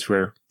a place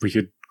where we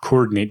could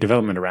coordinate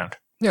development around.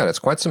 Yeah, that's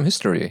quite some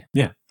history.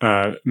 Yeah.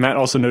 Matt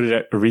also noted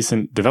at a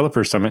recent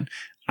developer summit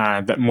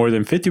that more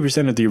than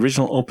 50% of the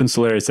original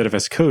OpenSolaris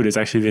ZFS code has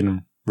actually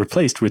been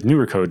replaced with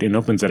newer code in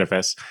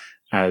OpenZFS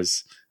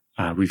as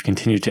we've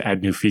continued to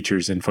add new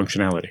features and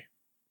functionality.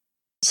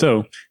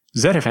 So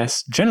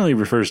ZFS generally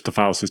refers to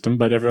file system,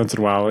 but every once in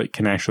a while it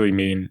can actually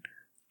mean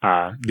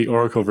the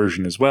Oracle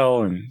version as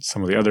well and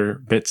some of the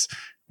other bits,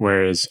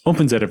 whereas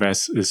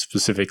OpenZFS is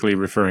specifically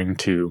referring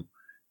to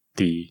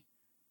the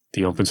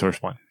open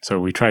source one. So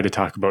we try to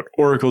talk about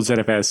Oracle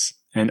ZFS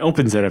and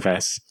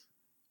OpenZFS,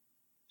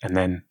 and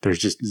then there's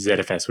just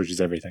ZFS, which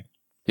is everything.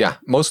 Yeah,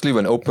 mostly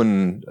when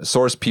open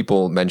source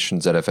people mention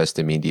ZFS,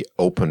 they mean the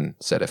Open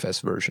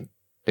ZFS version.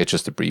 They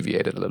just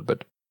abbreviate it a little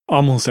bit.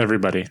 Almost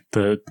everybody.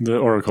 The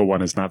Oracle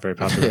one is not very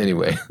popular.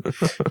 Anyway.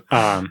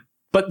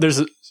 But there's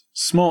a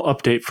small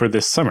update for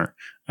this summer.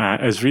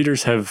 As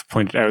readers have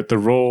pointed out, the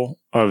role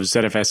of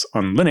ZFS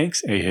on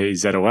Linux, aka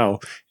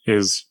ZOL,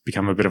 is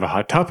become a bit of a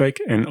hot topic,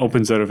 and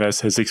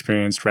OpenZFS has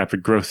experienced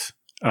rapid growth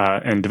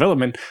and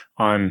development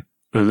on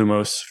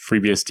Illumos,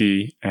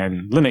 FreeBSD,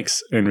 and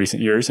Linux in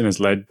recent years, and has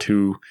led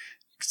to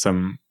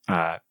some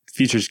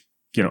features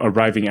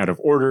arriving out of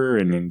order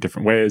and in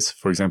different ways.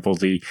 For example,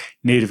 the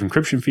native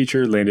encryption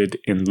feature landed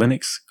in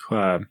Linux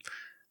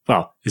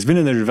it's been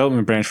in the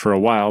development branch for a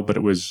while, but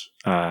it was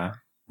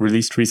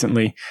released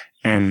recently,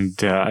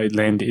 and it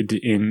landed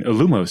in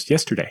Illumos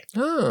yesterday,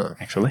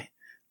 actually.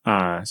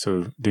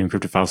 So the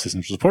encrypted file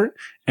system support,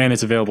 and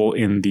it's available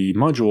in the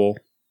module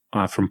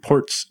from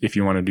ports if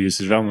you wanted to use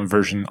the development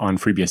version on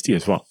FreeBSD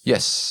as well.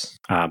 Yes.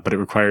 But it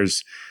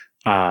requires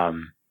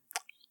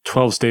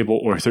 12 stable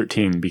or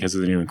 13 because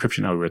of the new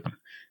encryption algorithm.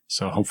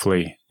 So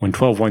hopefully when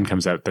 12.1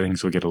 comes out,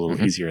 things will get a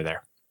little easier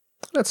there.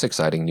 That's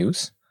exciting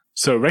news.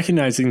 So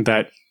recognizing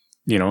that,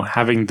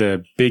 having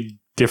the big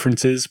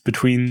differences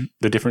between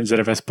the different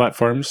ZFS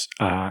platforms,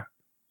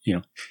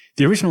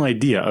 the original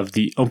idea of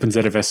the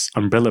OpenZFS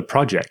umbrella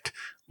project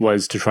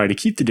was to try to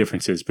keep the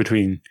differences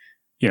between,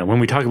 when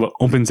we talk about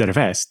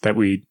OpenZFS, that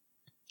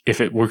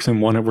if it works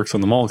in one, it works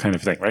on them all kind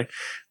of thing, right?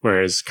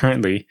 Whereas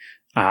currently,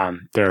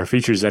 there are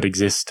features that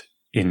exist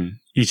in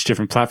each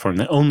different platform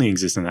that only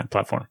exist in that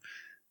platform.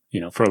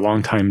 For a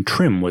long time,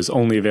 trim was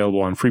only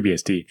available on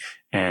FreeBSD,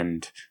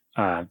 and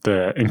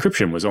the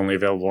encryption was only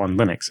available on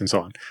Linux and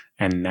so on.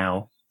 And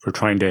now we're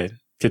trying to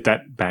get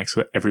that back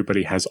so that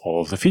everybody has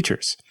all of the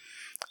features,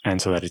 and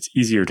so that it's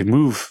easier to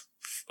move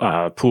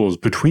pools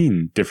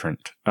between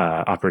different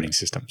operating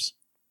systems.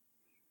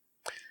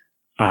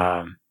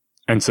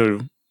 And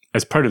so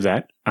as part of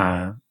that,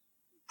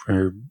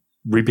 we're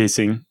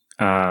rebasing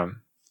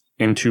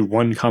into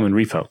one common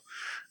repo.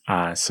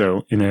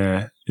 So in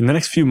the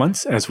next few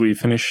months, as we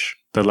finish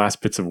the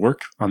last bits of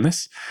work on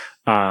this,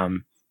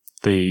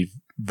 the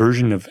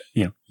version of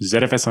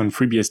ZFS on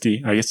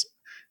FreeBSD, I guess,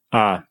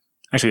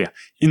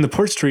 in the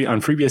ports tree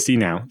on FreeBSD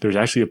now, there's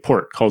actually a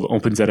port called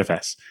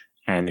OpenZFS,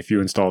 and if you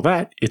install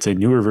that, it's a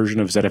newer version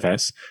of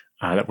ZFS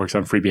that works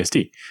on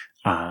FreeBSD.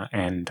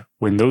 And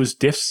when those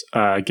diffs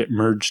get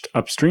merged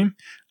upstream,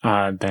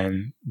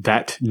 then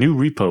that new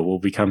repo will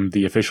become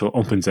the official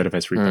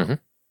OpenZFS repo,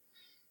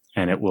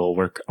 and it will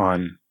work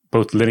on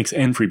both Linux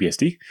and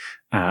FreeBSD,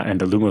 and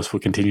Illumos will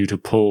continue to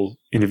pull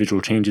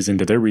individual changes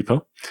into their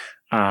repo.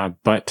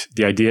 But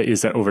the idea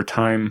is that over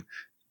time,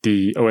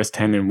 the OS X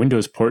and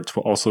Windows ports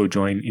will also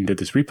join into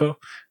this repo,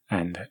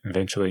 and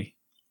eventually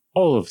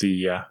all of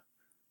the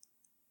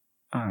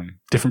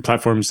different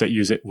platforms that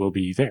use it will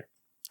be there.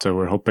 So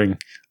we're hoping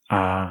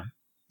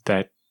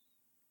that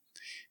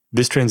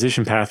this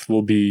transition path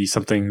will be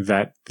something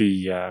that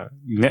the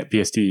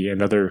NetBSD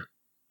and other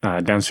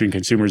downstream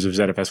consumers of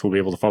ZFS will be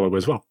able to follow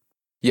as well.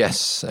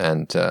 Yes,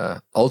 and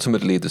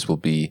ultimately this will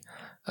be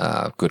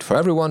good for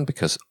everyone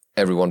because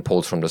everyone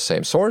pulls from the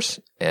same source,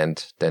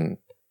 and then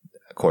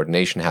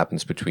coordination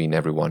happens between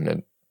everyone,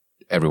 and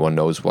everyone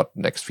knows what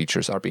next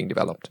features are being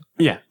developed.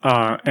 Yeah,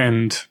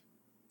 and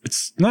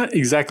it's not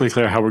exactly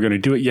clear how we're going to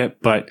do it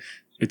yet, but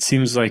it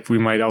seems like we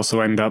might also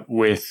end up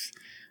with,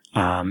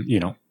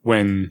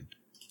 when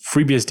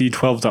FreeBSD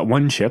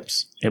 12.1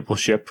 ships, it will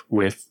ship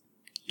with,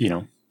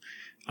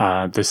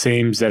 the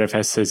same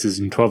ZFS as is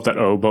in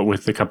 12.0, but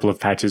with a couple of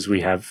patches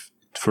we have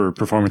for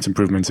performance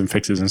improvements and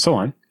fixes and so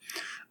on.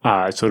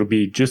 So it'll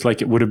be just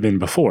like it would have been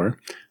before,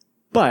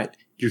 but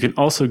you can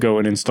also go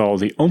and install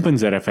the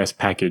OpenZFS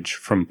package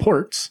from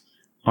ports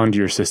onto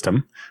your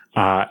system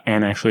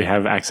and actually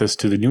have access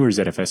to the newer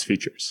ZFS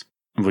features,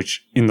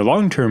 which in the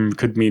long term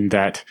could mean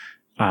that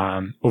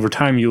over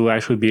time you'll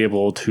actually be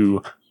able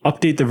to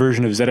update the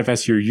version of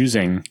ZFS you're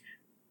using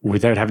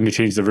without having to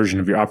change the version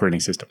of your operating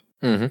system.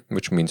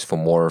 Which means for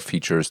more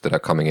features that are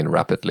coming in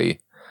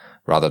rapidly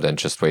rather than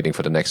just waiting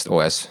for the next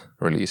OS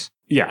release.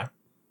 Yeah.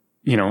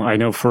 I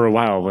know for a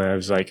while I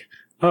was like,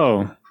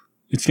 oh,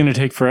 it's going to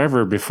take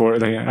forever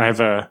before I have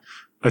a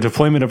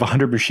deployment of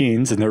 100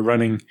 machines and they're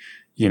running,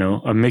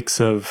 a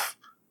mix of,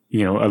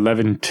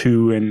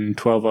 11.2 and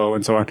 12.0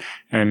 and so on.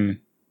 And,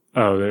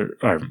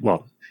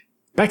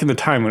 back in the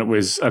time when it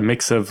was a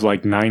mix of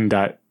like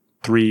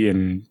 9.3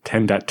 and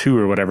 10.2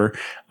 or whatever,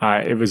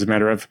 it was a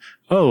matter of,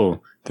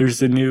 there's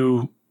the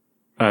new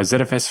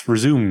ZFS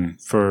resume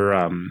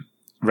for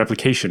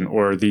replication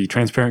or the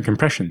transparent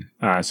compression,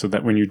 so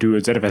that when you do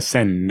a ZFS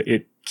send,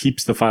 it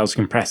keeps the files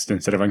compressed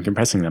instead of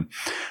uncompressing them.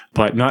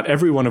 But not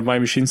every one of my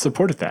machines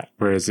supported that,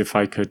 whereas if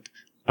I could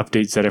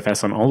update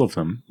ZFS on all of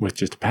them with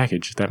just a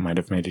package, that might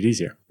have made it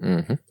easier.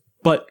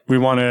 But we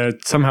want to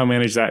somehow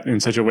manage that in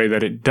such a way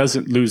that it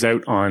doesn't lose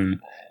out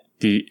on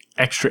the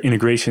extra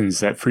integrations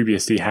that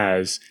FreeBSD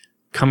has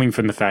coming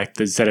from the fact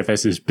that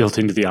ZFS is built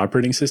into the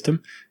operating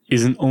system,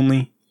 isn't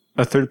only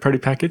a third-party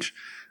package,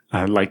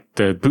 like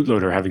the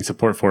bootloader having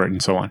support for it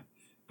and so on.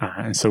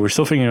 And so we're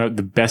still figuring out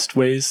the best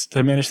ways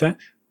to manage that,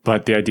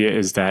 but the idea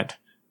is that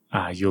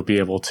you'll be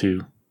able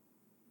to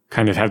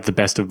kind of have the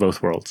best of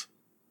both worlds.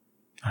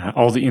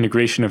 All the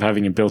integration of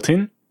having it built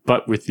in,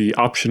 but with the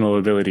optional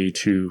ability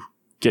to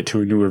get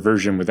to a newer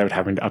version without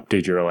having to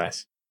update your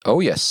OS. Oh,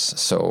 yes.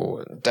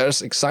 So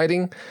that's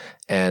exciting,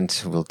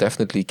 and we'll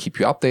definitely keep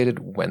you updated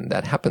when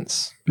that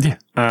happens. Yeah.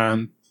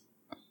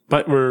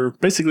 But we're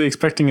basically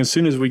expecting as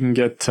soon as we can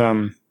get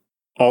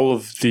all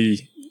of the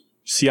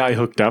CI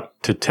hooked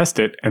up to test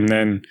it, and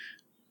then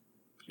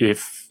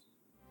if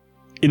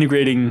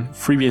integrating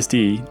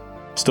FreeBSD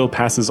still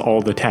passes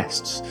all the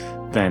tests,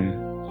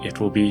 then it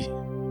will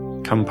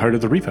become part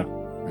of the repo.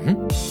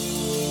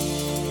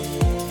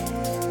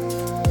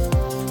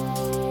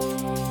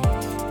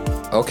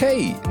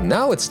 Okay,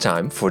 now it's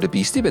time for the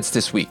Beastie Bits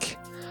this week.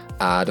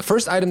 The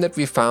first item that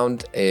we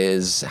found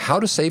is how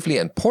to safely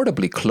and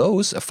portably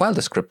close a file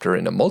descriptor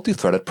in a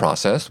multi-threaded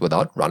process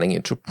without running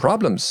into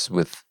problems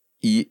with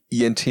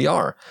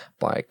ENTR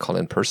by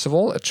Colin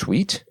Percival, a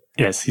tweet.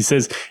 Yes, he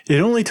says, it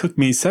only took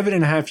me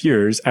 7.5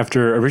 years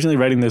after originally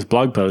writing this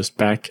blog post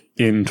back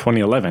in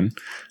 2011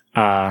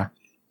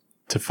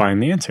 to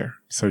find the answer.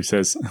 So he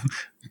says,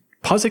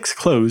 POSIX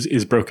close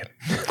is broken.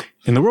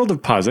 In the world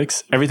of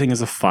POSIX, everything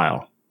is a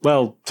file.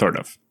 Well, sort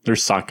of.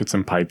 There's sockets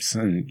and pipes,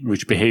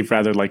 which behave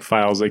rather like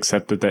files,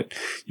 except that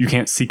you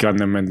can't seek on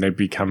them, and they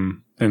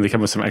come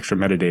with some extra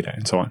metadata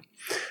and so on.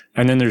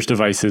 And then there's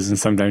devices, and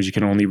sometimes you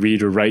can only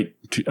read or write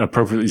to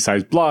appropriately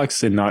sized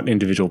blocks and not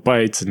individual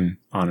bytes, and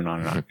on and on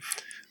and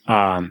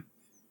on.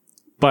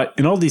 But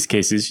in all these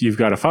cases, you've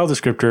got a file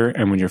descriptor,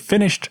 and when you're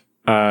finished,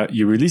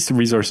 you release the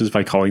resources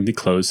by calling the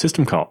close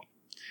system call.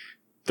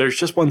 There's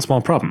just one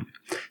small problem.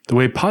 The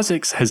way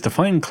POSIX has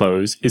defined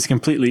close is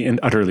completely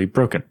and utterly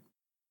broken.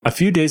 A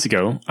few days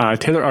ago,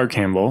 Taylor R.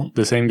 Campbell,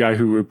 the same guy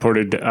who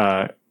reported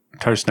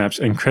Tarsnap's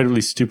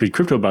incredibly stupid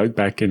crypto bug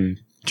back in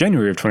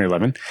January of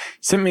 2011,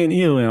 sent me an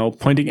email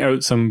pointing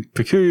out some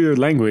peculiar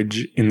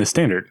language in the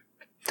standard.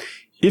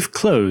 If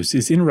close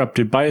is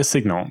interrupted by a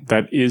signal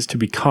that is to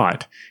be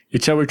caught,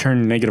 it shall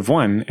return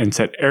 -1 and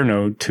set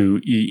errnode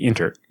to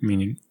EINTER,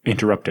 meaning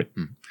interrupted.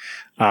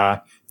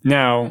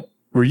 Now,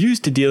 we're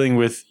used to dealing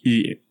with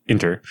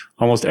EINTER.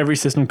 Almost every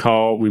system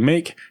call we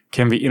make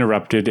can be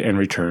interrupted and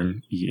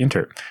return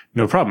EINTER.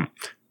 No problem.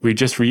 We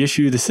just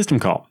reissue the system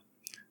call,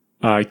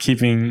 keep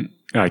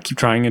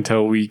trying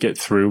until we get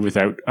through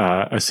without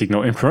a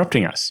signal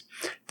interrupting us.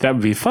 That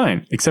would be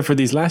fine, except for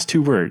these last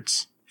two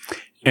words.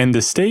 And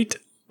the state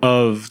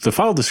of the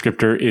file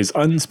descriptor is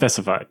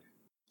unspecified.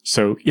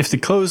 So if the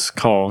close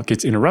call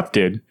gets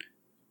interrupted,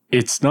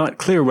 it's not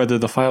clear whether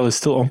the file is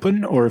still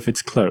open or if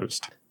it's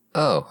closed.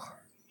 Oh.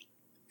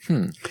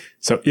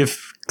 So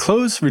if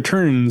close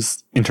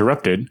returns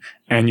interrupted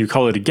and you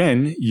call it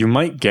again, you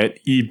might get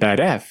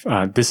E-bad-F.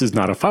 This is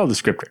not a file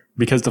descriptor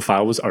because the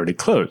file was already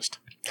closed.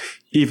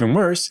 Even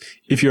worse,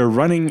 if you're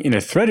running in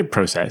a threaded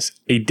process,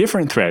 a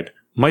different thread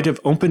might have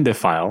opened a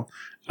file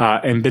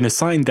and been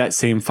assigned that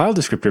same file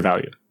descriptor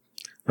value,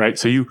 right?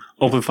 So you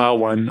open file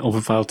 1,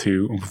 open file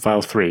 2, open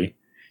file 3.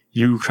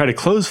 You try to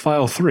close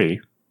file 3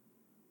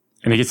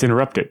 and it gets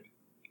interrupted.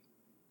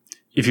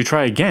 If you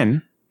try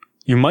again,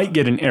 you might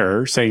get an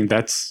error saying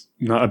that's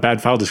not a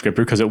bad file descriptor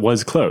because it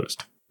was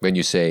closed. When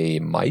you say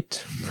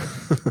might?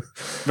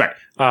 Right.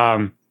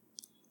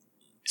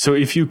 So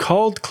if you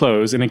called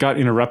close and it got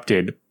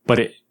interrupted, but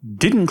it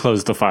didn't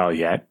close the file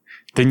yet,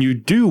 then you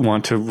do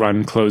want to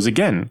run close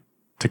again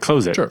to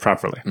close it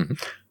properly.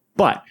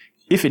 But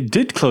if it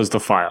did close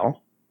the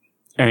file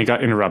and it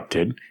got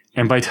interrupted,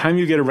 and by the time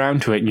you get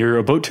around to it and you're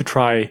about to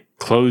try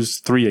close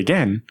 3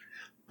 again,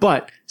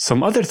 but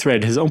some other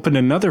thread has opened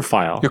another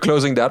file. You're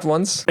closing that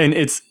once? And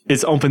it's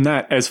opened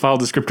that as file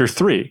descriptor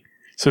 3.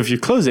 So if you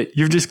close it,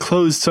 you've just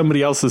closed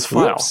somebody else's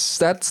file. Whoops,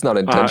 that's not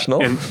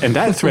intentional. And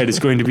that thread is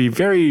going to be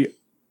very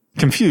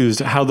confused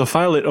how the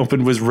file it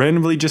opened was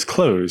randomly just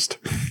closed.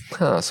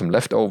 Some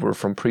leftover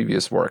from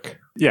previous work.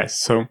 Yes.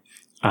 So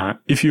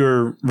if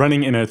you're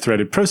running in a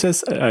threaded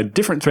process, a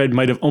different thread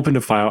might have opened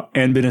a file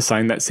and been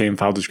assigned that same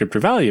file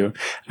descriptor value,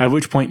 at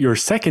which point your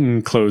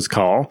second close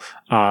call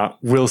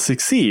will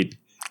succeed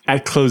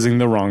at closing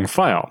the wrong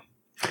file.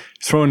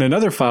 Throw in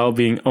another file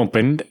being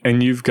opened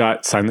and you've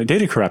got silent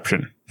data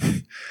corruption.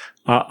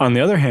 On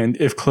the other hand,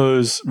 if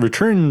close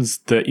returns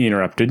the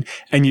interrupted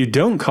and you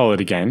don't call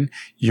it again,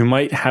 you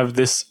might have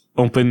this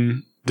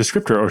open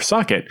descriptor or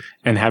socket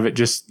and have it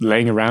just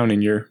laying around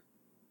in your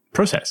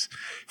process.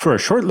 For a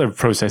short-lived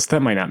process, that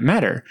might not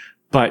matter.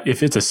 But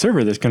if it's a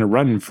server that's going to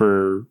run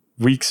for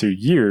weeks or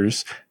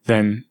years,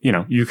 then,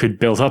 you could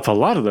build up a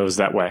lot of those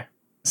that way.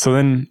 So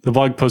then the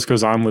blog post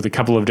goes on with a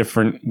couple of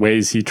different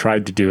ways he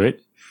tried to do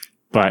it,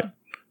 but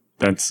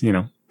that's,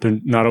 they're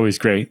not always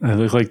great. I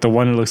look like the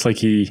one that looks like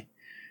he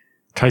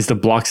tries to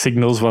block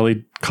signals while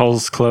he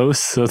calls close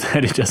so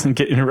that it doesn't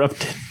get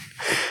interrupted,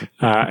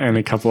 and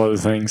a couple other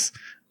things.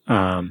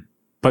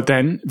 But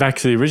then back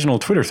to the original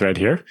Twitter thread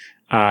here,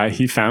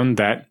 he found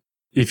that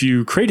if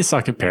you create a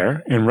socket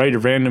pair and write a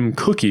random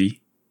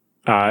cookie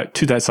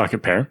to that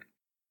socket pair,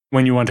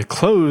 when you want to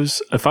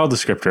close a file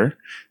descriptor,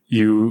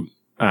 you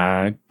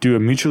do a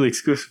mutually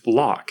exclusive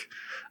lock,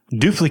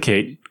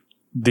 duplicate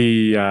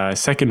the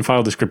second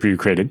file descriptor you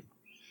created,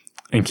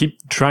 and keep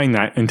trying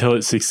that until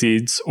it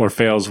succeeds or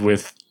fails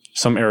with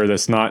some error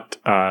that's not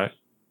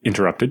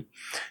interrupted.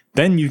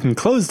 Then you can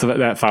close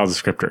that file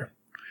descriptor.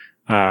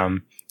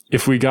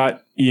 If we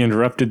got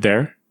interrupted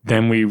there,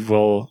 then we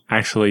will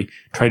actually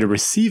try to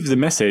receive the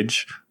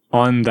message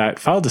on that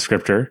file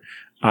descriptor.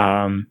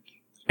 And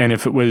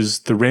if it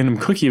was the random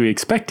cookie we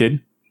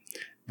expected,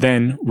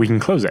 then we can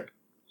close it.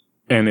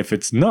 And if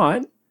it's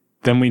not,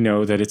 then we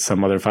know that it's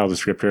some other file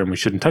descriptor and we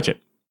shouldn't touch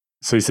it.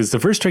 So he says the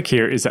first trick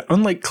here is that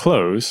unlike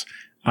close,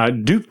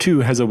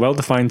 Dupe2 has a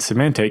well-defined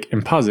semantic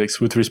in POSIX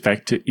with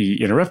respect to E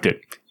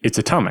interrupted. It's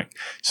atomic,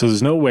 so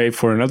there's no way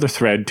for another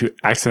thread to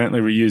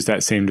accidentally reuse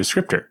that same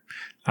descriptor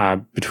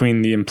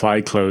between the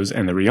implied close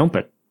and the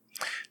reopen.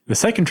 The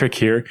second trick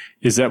here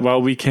is that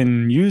while we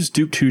can use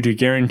Dupe2 to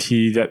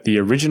guarantee that the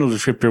original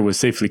descriptor was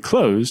safely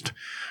closed,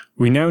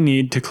 we now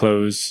need to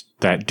close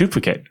that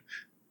duplicate.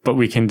 But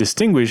we can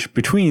distinguish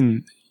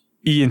between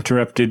E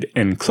interrupted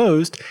and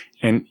closed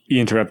and E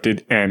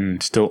interrupted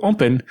and still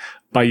open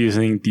by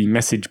using the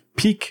message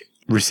peek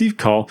receive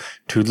call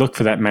to look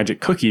for that magic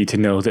cookie to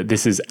know that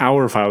this is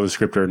our file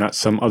descriptor, not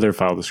some other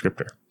file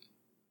descriptor.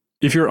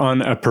 If you're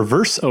on a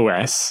perverse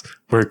OS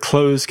where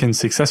close can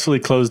successfully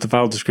close the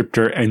file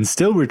descriptor and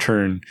still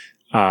return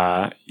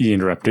E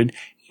interrupted,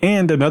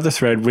 and another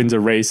thread wins a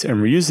race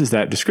and reuses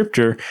that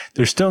descriptor,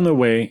 there's still no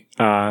way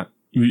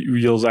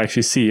you'll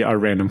actually see our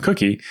random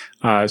cookie,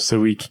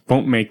 so we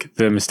won't make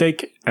the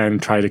mistake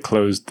and try to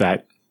close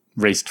that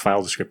raced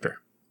file descriptor.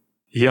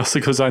 He also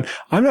goes on,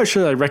 I'm not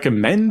sure that I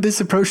recommend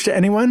this approach to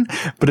anyone,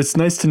 but it's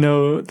nice to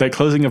know that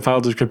closing a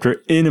file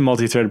descriptor in a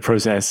multi-threaded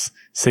process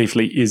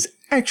safely is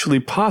actually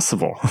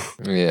possible.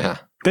 Yeah.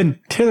 Then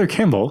Taylor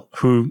Campbell,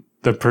 who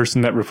the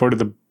person that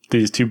reported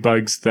these two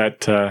bugs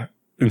that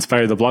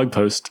inspired the blog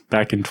post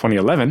back in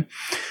 2011,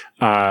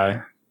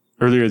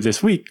 earlier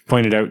this week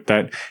pointed out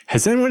that,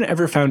 has anyone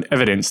ever found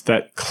evidence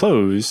that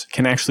close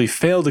can actually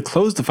fail to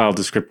close the file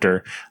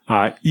descriptor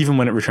even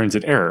when it returns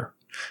an error?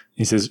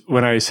 He says,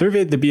 when I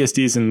surveyed the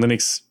BSDs in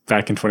Linux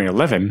back in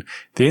 2011,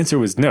 the answer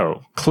was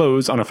no.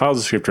 Close on a file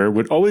descriptor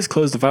would always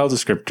close the file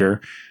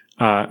descriptor,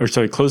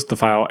 close the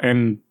file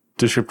and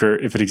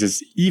descriptor if it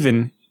exists,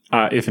 even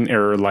if an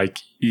error like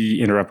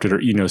E interrupted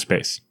or E no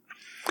space.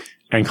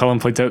 And Colin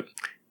points out,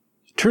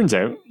 turns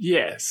out,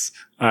 yes,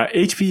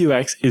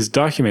 HPUX is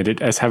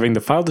documented as having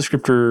the file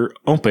descriptor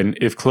open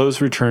if close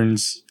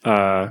returns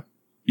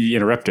E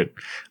interrupted.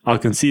 I'll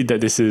concede that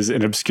this is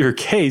an obscure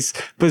case,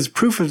 but it's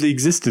proof of the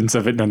existence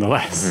of it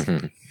nonetheless.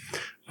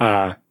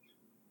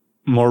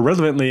 More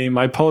relevantly,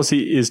 my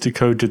policy is to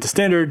code to the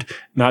standard,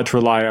 not to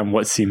rely on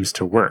what seems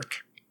to work.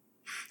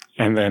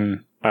 And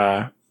then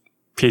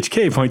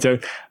PHK points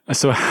out,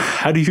 so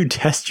how do you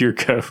test your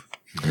code?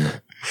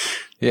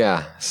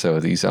 Yeah, so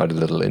these are the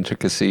little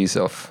intricacies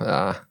of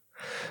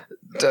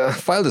the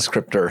file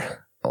descriptor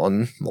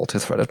on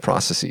multi-threaded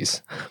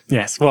processes.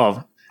 Yes,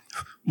 well,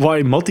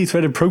 why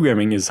multi-threaded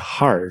programming is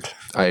hard.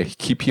 I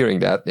keep hearing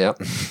that, yeah.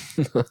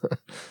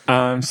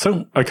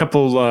 So a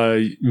couple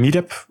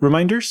meetup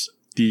reminders.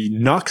 The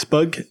Knox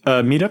bug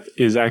meetup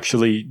is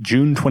actually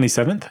June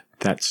 27th.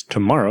 That's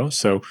tomorrow.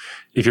 So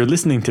if you're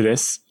listening to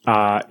this,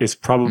 it's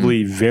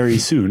probably very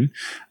soon.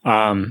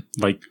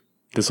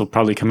 This will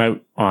probably come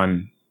out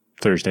on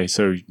Thursday.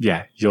 So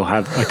yeah, you'll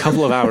have a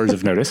couple of hours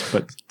of notice,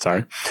 but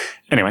sorry.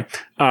 Anyway,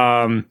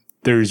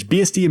 there's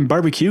BSD and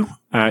barbecue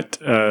at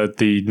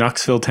the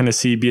Knoxville,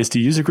 Tennessee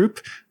BSD user group,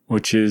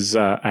 which is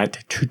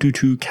at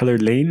 222 Keller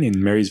Lane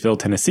in Marysville,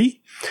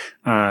 Tennessee.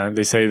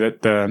 They say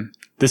that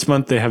this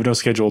month they have no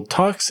scheduled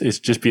talks. It's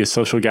just be a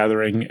social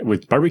gathering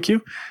with barbecue.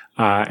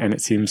 And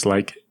it seems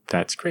like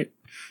that's great.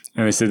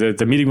 And they said that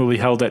the meeting will be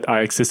held at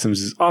IX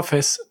Systems'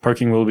 office.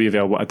 Parking will be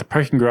available at the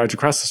parking garage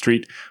across the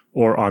street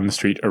or on the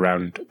street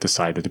around the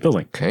side of the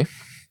building. Okay.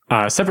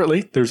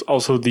 Separately, there's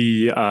also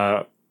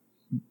the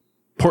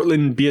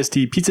Portland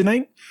BSD Pizza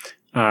Night,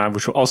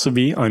 which will also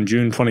be on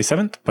June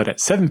 27th, but at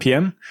 7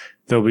 p.m.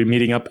 They'll be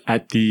meeting up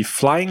at the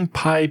Flying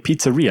Pie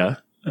Pizzeria,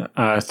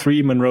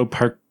 3 Monroe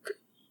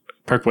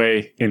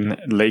Parkway in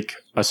Lake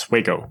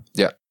Oswego.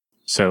 Yeah.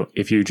 So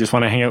if you just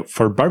want to hang out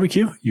for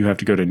barbecue, you have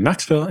to go to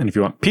Knoxville. And if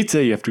you want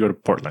pizza, you have to go to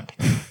Portland.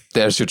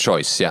 There's your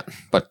choice, yeah.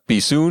 But be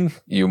soon.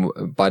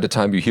 By the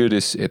time you hear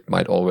this, it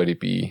might already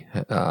be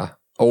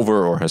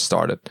over or has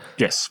started.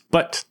 Yes,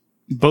 but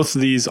both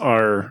of these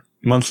are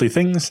monthly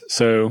things.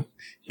 So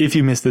if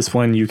you miss this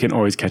one, you can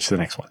always catch the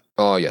next one.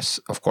 Oh, yes,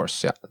 of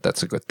course. Yeah,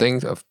 that's a good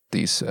thing of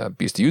these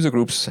BSD user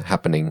groups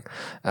happening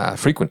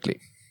frequently.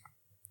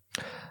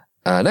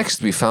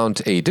 Next, we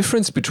found a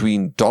difference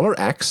between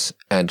 $X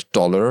and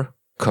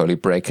curly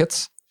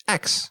brackets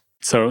X.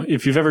 So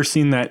if you've ever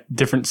seen that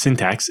different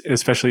syntax,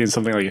 especially in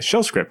something like a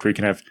shell script where you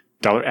can have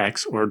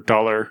 $X or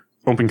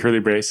open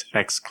curly brace,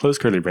 X close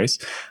curly brace,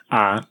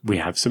 we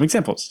have some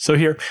examples. So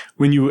here,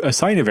 when you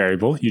assign a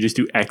variable, you just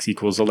do X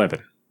equals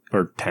 11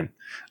 or 10.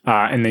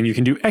 And then you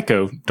can do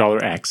echo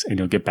 $X and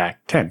you'll get back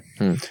 10.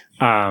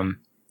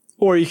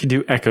 Or you can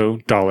do echo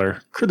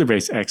 $curly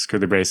brace X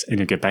curly brace and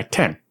you'll get back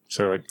 10.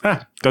 So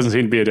doesn't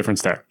seem to be a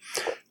difference there.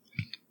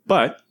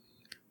 But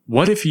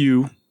what if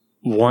you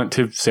want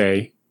to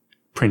say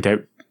print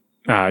out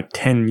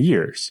 10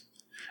 years?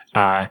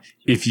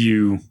 If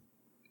you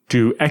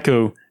do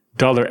echo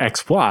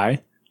 $XY,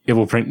 it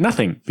will print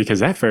nothing because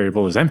that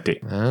variable is empty.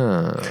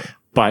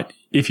 But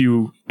if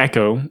you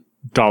echo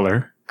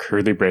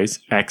curly brace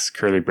X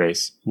curly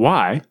brace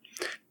Y,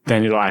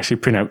 then it'll actually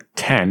print out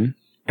 10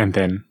 and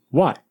then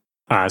Y.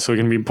 So it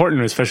can be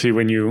important, especially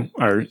when you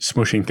are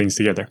smooshing things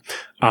together.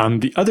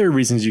 The other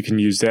reasons you can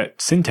use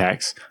that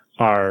syntax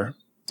are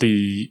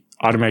the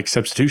automatic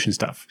substitution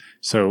stuff.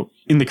 So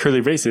in the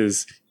curly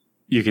braces,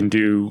 you can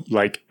do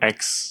like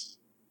X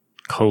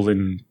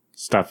colon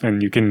stuff,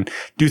 and you can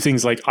do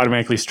things like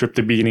automatically strip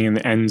the beginning and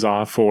the ends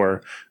off,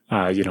 or,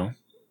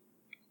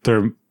 there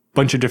are a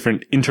bunch of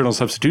different internal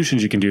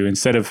substitutions you can do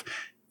instead of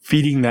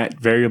feeding that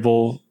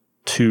variable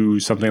to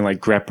something like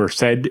grep or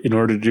sed in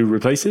order to do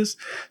replaces.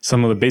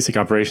 Some of the basic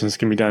operations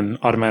can be done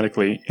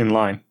automatically in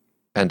line.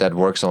 And that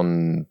works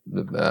on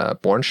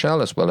Bourne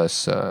shell as well as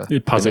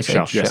POSIX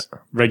shell, yes.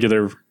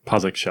 Regular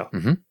POSIX shell.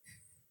 Mm-hmm.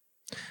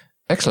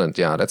 Excellent.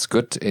 Yeah, that's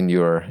good in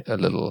your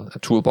little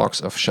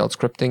toolbox of shell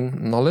scripting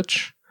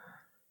knowledge,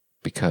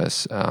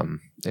 because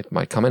it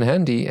might come in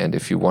handy. And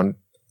if you want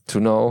to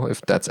know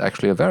if that's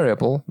actually a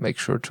variable, make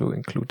sure to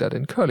include that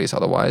in curlies.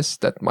 Otherwise,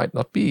 that might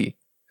not be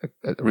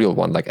a real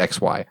one, like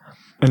XY.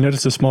 I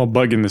noticed a small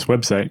bug in this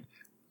website.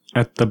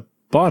 At the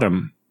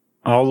bottom,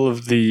 all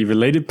of the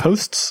related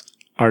posts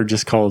are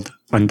just called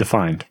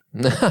undefined.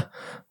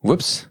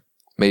 Whoops.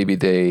 Maybe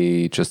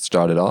they just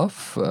started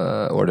off,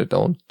 or they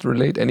don't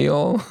relate any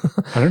all.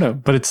 I don't know,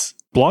 but it's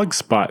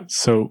Blogspot,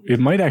 so it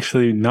might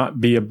actually not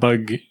be a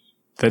bug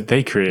that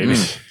they created.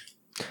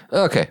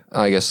 Okay,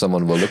 I guess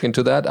someone will look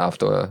into that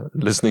after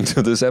listening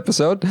to this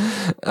episode.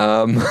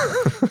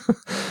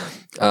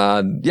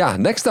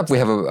 Next up we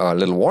have a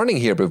little warning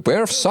here.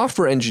 Beware of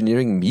software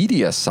engineering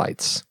media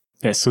sites.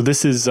 Yeah, so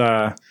this is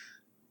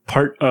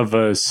part of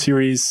a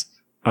series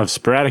of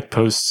sporadic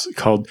posts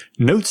called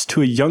Notes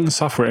to a Young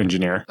Software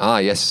Engineer. Ah,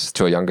 yes,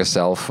 to a younger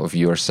self of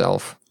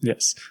yourself.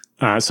 Yes.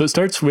 So it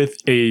starts with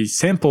a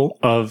sample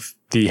of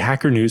the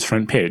Hacker News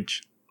front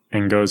page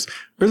and goes,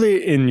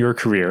 early in your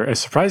career, a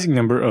surprising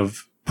number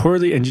of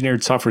poorly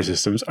engineered software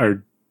systems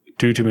are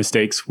due to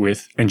mistakes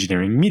with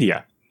engineering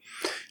media.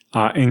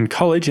 In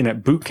college and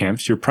at boot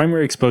camps, your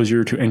primary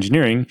exposure to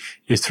engineering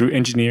is through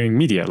engineering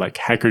media like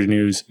Hacker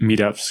News,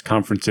 meetups,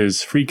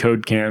 conferences, free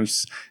code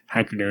camps,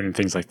 Hacker Noon, and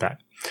things like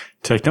that.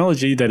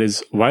 Technology that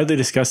is widely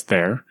discussed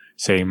there,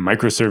 say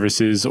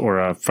microservices or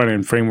a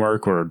front-end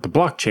framework or the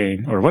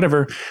blockchain or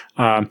whatever,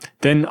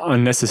 then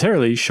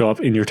unnecessarily show up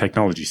in your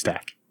technology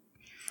stack.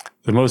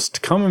 The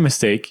most common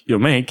mistake you'll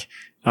make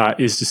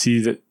is to see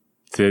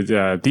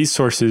that these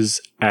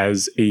sources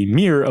as a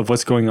mirror of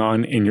what's going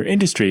on in your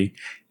industry.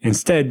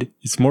 Instead,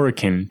 it's more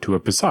akin to a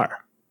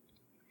bazaar.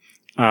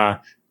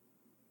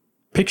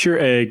 Picture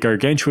a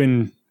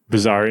gargantuan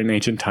bazaar in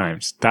ancient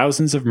times.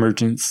 Thousands of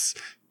merchants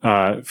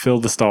fill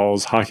the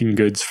stalls hawking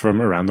goods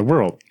from around the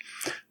world.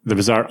 The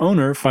bazaar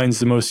owner finds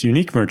the most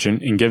unique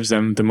merchant and gives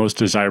them the most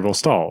desirable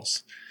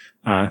stalls.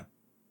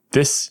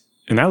 This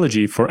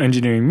analogy for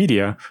engineering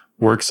media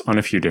works on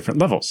a few different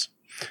levels.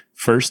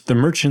 First, the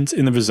merchants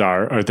in the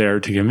bazaar are there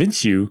to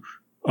convince you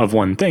of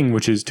one thing,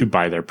 which is to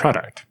buy their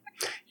product.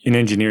 In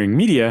engineering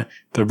media,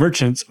 the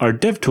merchants are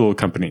dev tool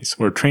companies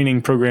or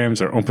training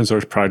programs or open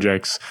source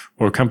projects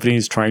or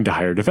companies trying to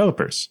hire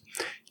developers.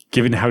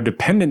 Given how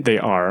dependent they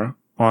are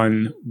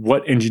on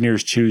what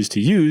engineers choose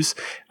to use,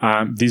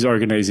 these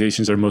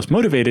organizations are most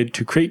motivated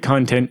to create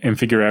content and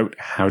figure out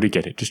how to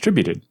get it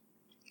distributed.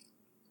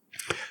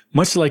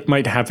 Much like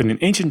might happen in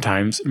ancient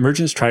times,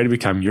 merchants try to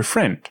become your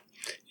friend.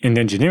 In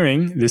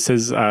engineering, this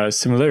has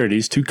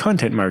similarities to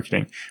content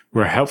marketing,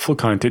 where helpful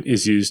content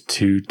is used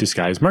to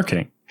disguise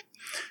marketing.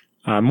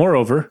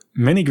 Moreover,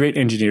 many great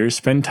engineers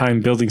spend time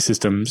building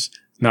systems,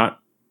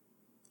 not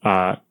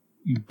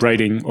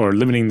writing or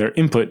limiting their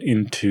input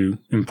into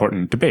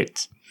important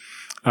debates.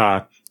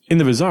 In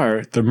the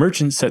bazaar, the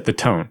merchants set the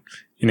tone.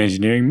 In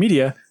engineering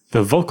media,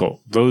 the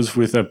vocal, those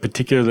with a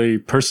particularly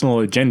personal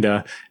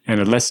agenda and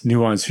a less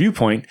nuanced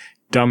viewpoint,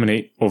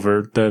 dominate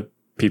over the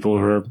people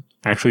who are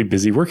actually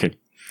busy working.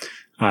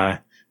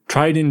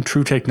 Tried and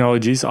true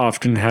technologies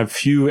often have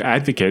few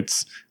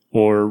advocates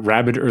or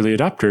rabid early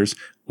adopters,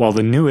 while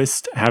the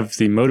newest have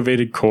the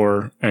motivated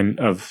core and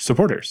of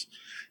supporters.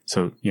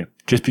 So,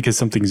 just because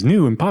something's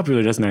new and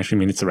popular doesn't actually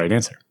mean it's the right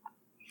answer.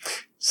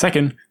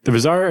 Second, the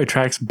bazaar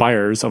attracts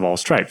buyers of all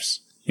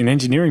stripes. In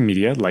engineering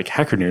media, like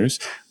Hacker News,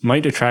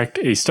 might attract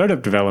a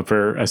startup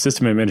developer, a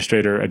system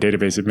administrator, a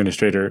database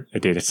administrator, a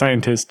data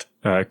scientist,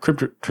 a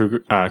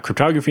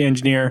cryptography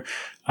engineer,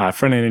 a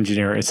front-end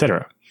engineer,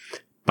 etc.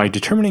 By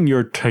determining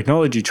your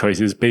technology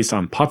choices based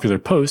on popular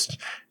posts,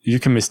 you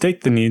can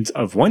mistake the needs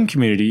of one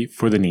community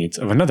for the needs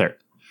of another.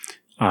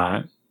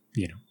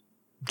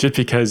 Just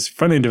because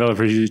front-end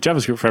developers use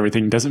JavaScript for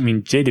everything doesn't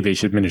mean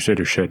database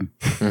administrators should.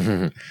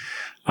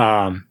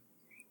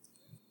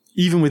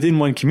 Even within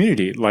one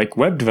community, like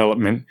web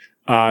development,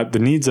 the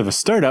needs of a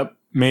startup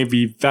may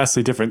be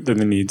vastly different than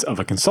the needs of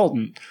a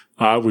consultant,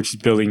 which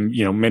is building,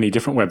 many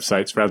different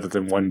websites rather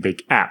than one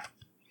big app.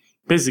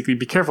 Basically,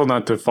 be careful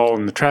not to fall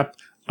in the trap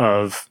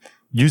of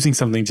using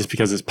something just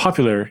because it's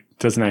popular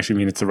doesn't actually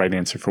mean it's the right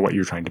answer for what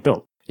you're trying to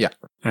build. Yeah.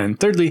 And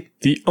thirdly,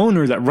 the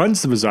owner that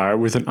runs the bazaar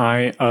with an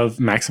eye of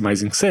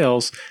maximizing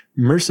sales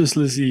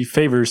mercilessly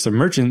favors the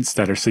merchants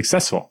that are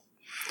successful.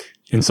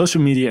 In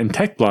social media and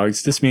tech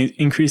blogs, this means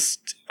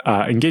increased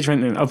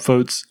engagement and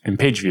upvotes and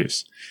page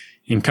views.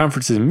 In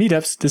conferences and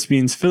meetups, this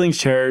means filling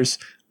chairs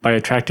by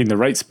attracting the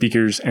right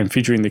speakers and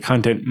featuring the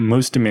content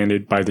most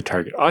demanded by the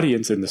target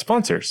audience and the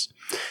sponsors.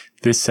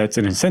 This sets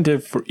an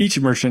incentive for each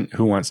merchant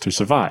who wants to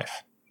survive.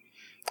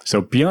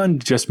 So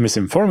beyond just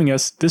misinforming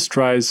us, this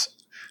drive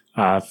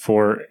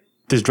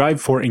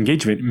for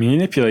engagement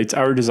manipulates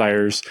our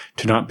desires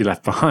to not be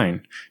left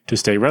behind, to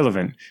stay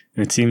relevant.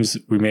 And it seems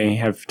we may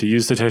have to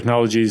use the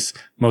technologies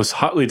most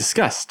hotly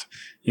discussed.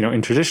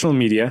 In traditional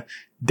media,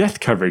 death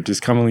coverage is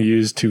commonly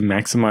used to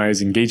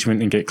maximize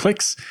engagement and get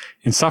clicks.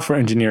 In software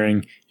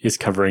engineering, is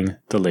covering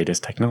the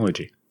latest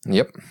technology.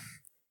 Yep.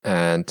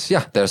 And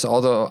yeah, there's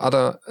all the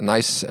other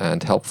nice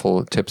and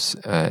helpful tips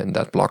in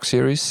that blog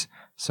series.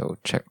 So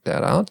check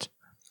that out.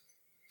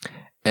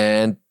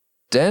 And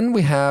then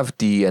we have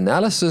the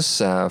analysis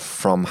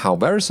from how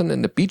Verizon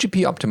and the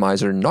BGP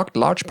optimizer knocked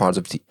large parts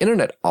of the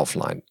internet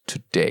offline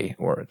today,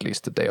 or at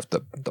least the day of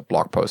the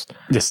blog post.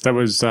 Yes, that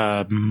was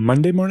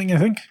Monday morning, I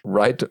think.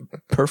 Right.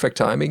 Perfect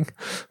timing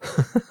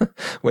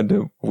when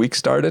the week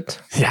started.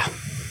 Yeah,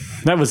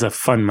 that was a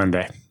fun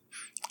Monday.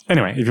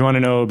 Anyway, if you want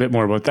to know a bit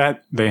more about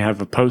that, they have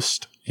a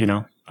post,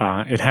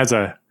 it has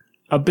a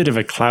bit of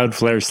a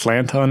Cloudflare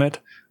slant on it,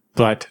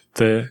 but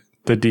the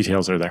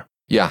details are there.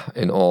 Yeah,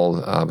 in all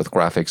with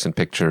graphics and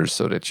pictures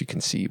so that you can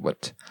see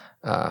what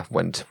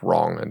went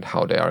wrong and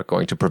how they are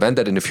going to prevent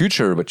that in the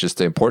future, which is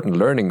the important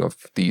learning of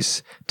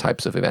these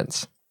types of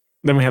events.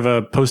 Then we have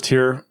a post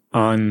here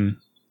on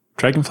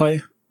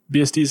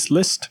DragonflyBSD's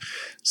list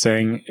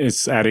saying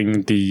it's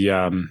adding the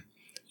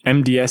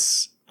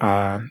MDS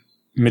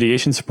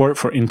mitigation support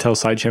for Intel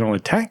side-channel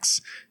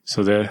attacks.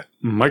 So the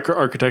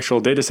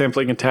microarchitectural data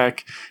sampling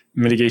attack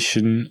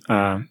mitigation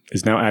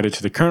is now added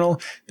to the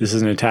kernel. This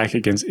is an attack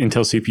against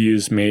Intel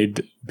CPUs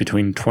made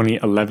between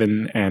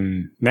 2011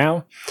 and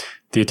now.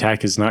 The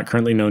attack is not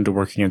currently known to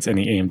work against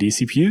any AMD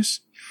CPUs.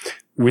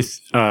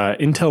 With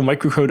Intel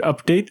microcode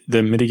update,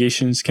 the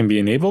mitigations can be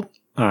enabled.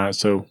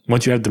 So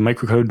once you have the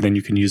microcode, then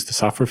you can use the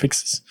software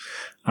fixes.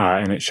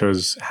 And it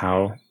shows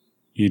how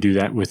you do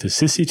that with the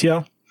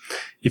sysctl.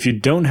 If you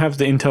don't have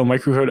the Intel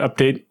microcode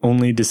update,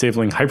 only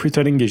disabling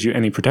hyperthreading gives you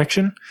any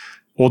protection.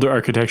 Older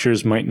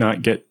architectures might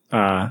not get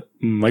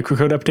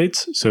microcode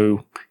updates,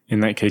 so in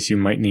that case, you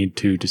might need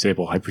to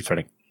disable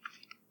hyperthreading.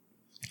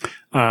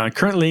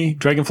 Currently,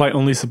 Dragonfly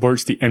only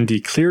supports the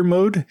MD clear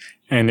mode,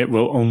 and it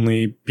will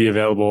only be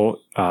available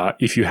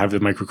if you have the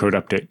microcode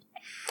update.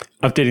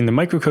 Updating the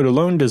microcode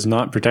alone does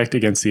not protect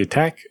against the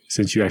attack,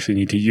 since you actually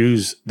need to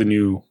use the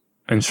new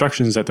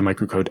instructions that the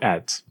microcode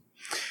adds.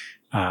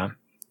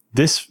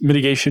 This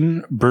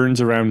mitigation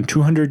burns around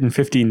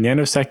 250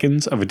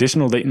 nanoseconds of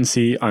additional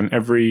latency on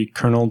every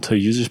kernel to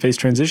user space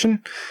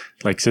transition,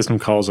 like system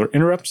calls or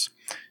interrupts.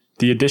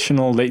 The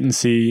additional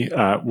latency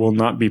will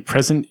not be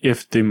present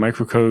if the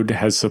microcode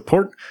has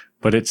support,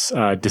 but it's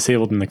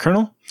disabled in the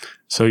kernel.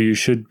 So you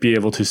should be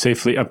able to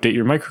safely update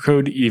your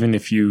microcode even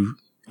if you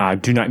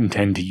do not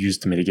intend to use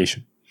the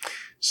mitigation.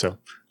 So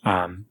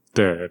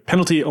the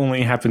penalty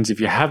only happens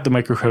if you have the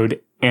microcode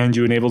and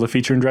you enable the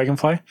feature in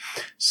Dragonfly.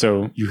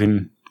 So you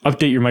can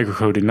update your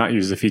microcode and not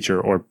use the feature,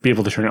 or be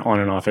able to turn it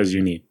on and off as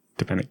you need,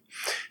 depending.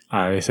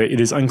 They say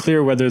it is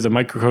unclear whether the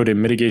microcode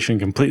and mitigation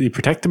completely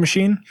protect the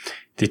machine.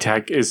 The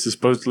attack is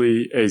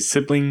supposedly a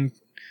sibling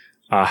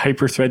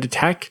hyperthread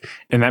attack,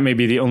 and that may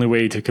be the only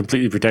way to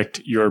completely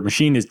protect your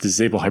machine is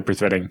disable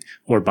hyperthreading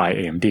or buy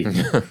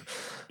AMD.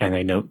 And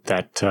they note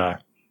that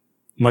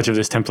much of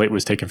this template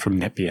was taken from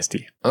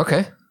NetBSD.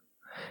 Okay.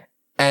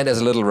 And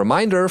as a little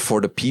reminder for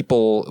the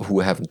people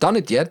who haven't done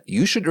it yet,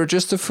 you should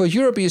register for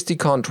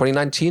EuroBSDCon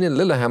 2019 in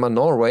Lillehammer,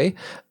 Norway,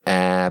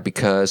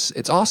 because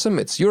it's awesome.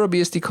 It's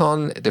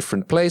EuroBSDCon, a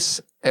different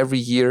place every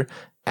year.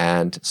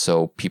 And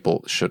so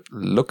people should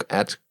look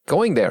at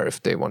going there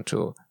if they want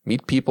to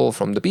meet people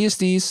from the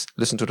BSDs,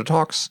 listen to the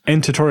talks.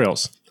 And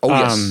tutorials. Oh,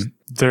 yes.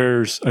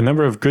 There's a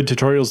number of good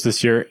tutorials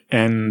this year,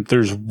 and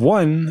there's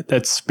one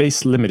that's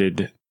space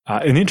limited.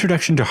 An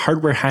introduction to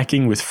hardware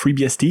hacking with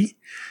FreeBSD.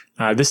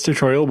 This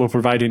tutorial will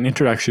provide an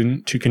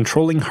introduction to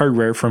controlling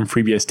hardware from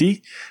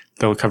FreeBSD.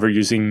 They'll cover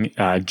using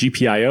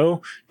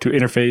GPIO to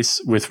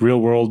interface with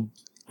real-world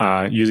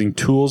using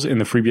tools in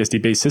the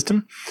FreeBSD-based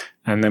system.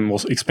 And then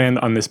we'll expand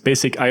on this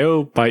basic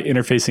I/O by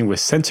interfacing with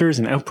sensors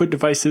and output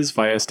devices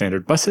via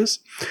standard buses.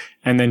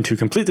 And then to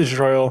complete the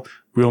tutorial,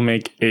 we'll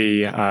make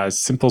a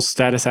simple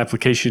status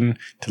application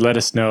to let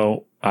us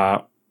know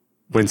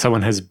when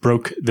someone has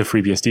broke the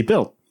FreeBSD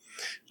build.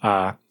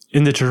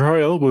 In the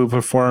tutorial, we'll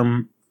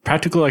perform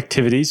practical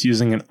activities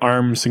using an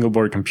ARM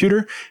single-board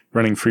computer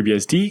running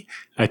FreeBSD.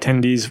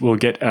 Attendees will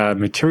get a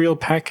material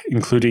pack,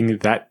 including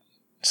that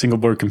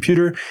single-board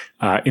computer,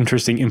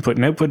 interesting input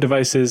and output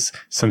devices,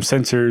 some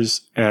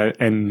sensors,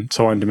 and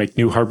so on to make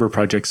new hardware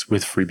projects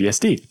with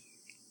FreeBSD.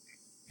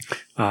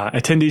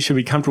 Attendees should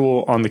be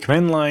comfortable on the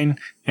command line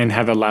and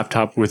have a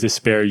laptop with a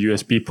spare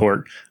USB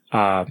port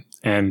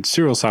and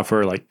serial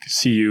software like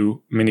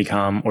CU,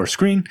 Minicom, or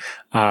Screen,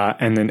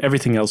 and then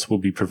everything else will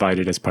be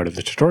provided as part of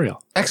the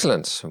tutorial.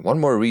 Excellent. One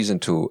more reason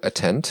to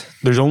attend.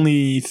 There's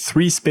only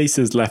 3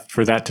 spaces left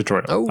for that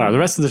tutorial. Oh. The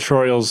rest of the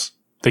tutorials,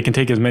 they can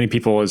take as many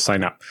people as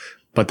sign up.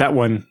 But that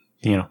one,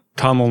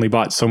 Tom only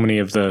bought so many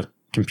of the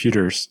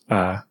computers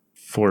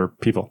for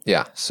people.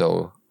 Yeah,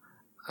 so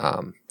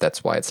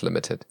that's why it's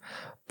limited.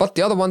 But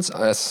the other ones,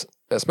 as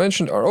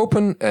mentioned, are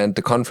open, and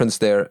the conference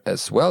there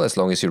as well, as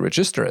long as you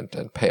register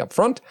and pay up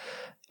front.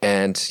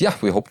 And yeah,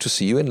 we hope to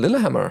see you in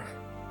Lillehammer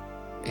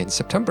in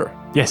September.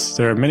 Yes,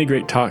 there are many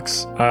great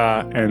talks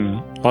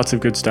and lots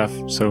of good stuff.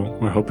 So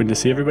we're hoping to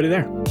see everybody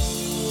there.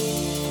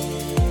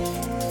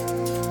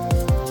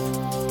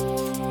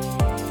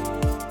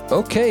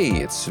 Okay,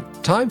 it's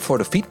time for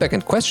the feedback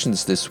and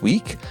questions this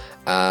week.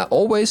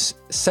 Always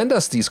send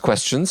us these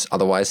questions,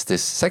 otherwise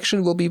this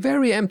section will be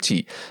very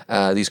empty.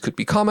 These could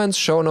be comments,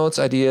 show notes,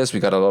 ideas. We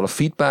got a lot of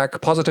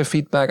feedback, positive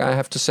feedback, I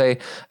have to say,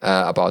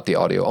 about the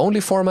audio-only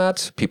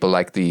format. People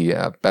like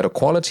the better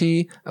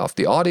quality of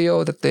the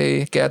audio that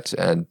they get,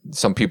 and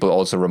some people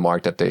also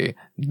remarked that they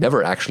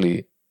never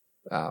actually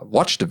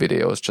watch the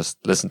videos, just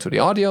listen to the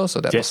audio,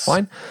 so that was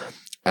fine.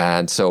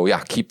 And so, yeah,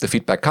 keep the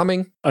feedback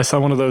coming. I saw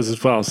one of those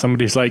as well.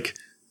 Somebody's like,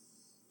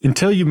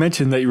 until you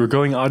mentioned that you were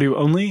going audio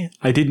only,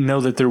 I didn't know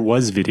that there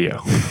was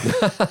video.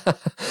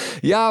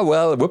 Yeah,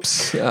 well,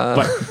 whoops.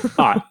 But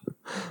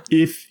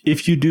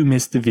if you do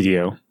miss the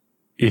video,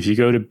 if you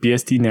go to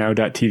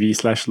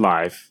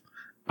bsdnow.tv/live,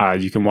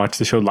 you can watch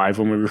the show live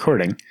when we're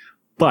recording.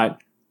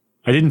 But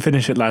I didn't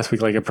finish it last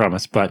week like I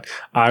promised, but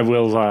I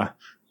will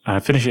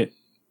finish it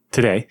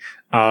today.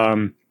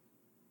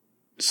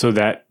 So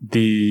that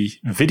the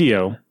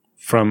video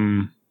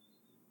from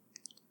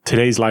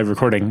today's live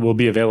recording will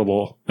be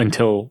available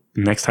until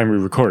next time we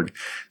record.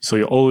 So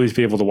you'll always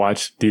be able to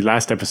watch the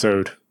last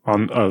episode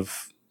on the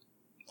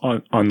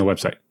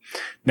website.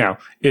 Now,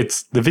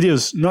 the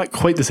video's not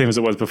quite the same as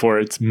it was before.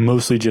 It's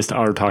mostly just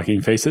our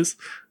talking faces,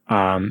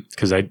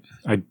 because I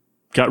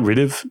got rid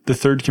of the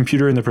third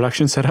computer in the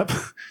production setup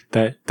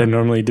that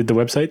normally did the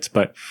websites.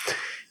 But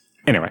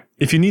anyway,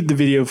 if you need the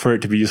video for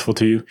it to be useful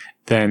to you,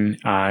 then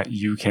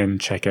you can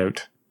check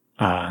out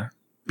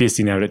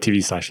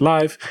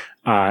bsdnow.tv/live,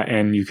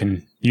 and you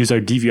can use our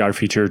DVR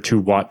feature to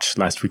watch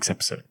last week's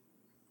episode.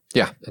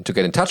 Yeah, and to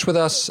get in touch with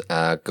us,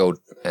 go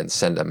and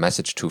send a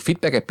message to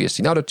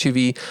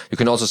feedback@bsdnow.tv. You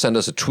can also send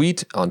us a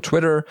tweet on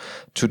Twitter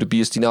to the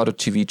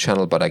bsdnow.tv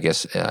channel, but I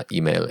guess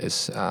email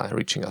is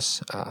reaching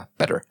us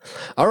better.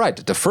 All right,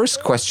 the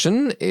first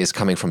question is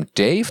coming from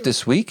Dave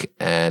this week,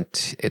 and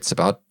it's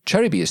about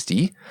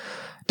CherryBSD.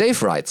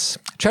 Dave writes,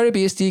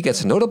 CherryBSD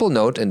gets a notable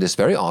note in this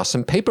very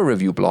awesome paper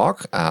review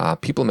blog.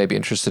 People may be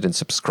interested in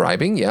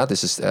subscribing. Yeah,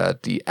 this is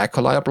the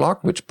Acolyte blog,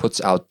 which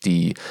puts out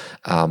the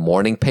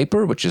morning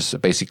paper, which is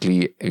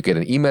basically you get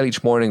an email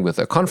each morning with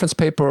a conference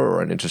paper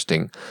or an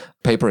interesting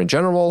paper in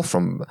general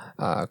from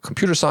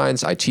computer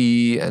science,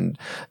 IT, and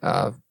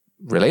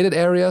related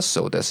areas.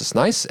 So this is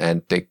nice.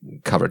 And they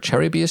cover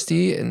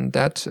CherryBSD in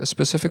that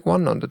specific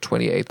one on the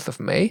 28th of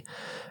May.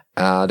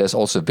 There's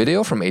also a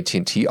video from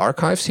AT&T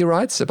Archives, he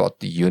writes,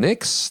 about the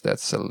Unix.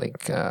 That's a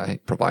link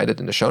provided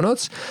in the show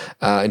notes.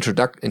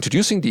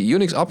 Introducing the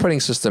Unix operating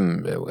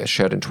system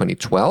shared in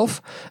 2012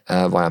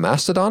 via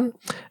Mastodon.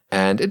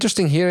 And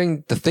interesting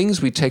hearing the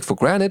things we take for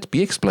granted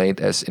be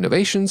explained as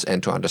innovations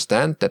and to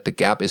understand that the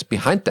gap is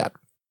behind that.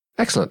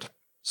 Excellent.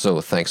 So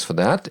thanks for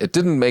that. It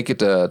didn't make it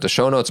the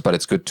show notes, but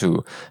it's good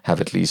to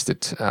have at least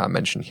it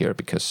mentioned here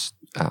because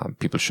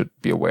people should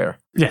be aware.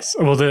 Yes.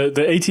 Well,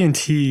 the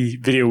AT&T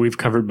video we've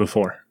covered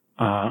before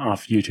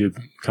off YouTube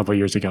a couple of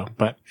years ago,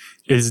 but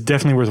it's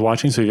definitely worth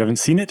watching. So if you haven't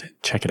seen it,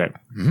 check it out.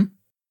 Mm-hmm.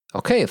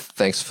 Okay.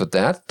 Thanks for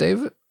that,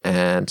 David.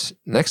 And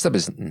next up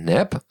is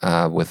Neb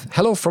with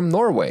Hello from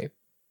Norway.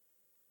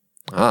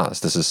 So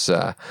this is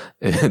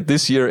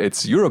this year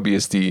it's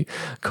EuroBSD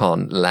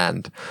Con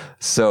land.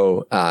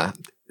 So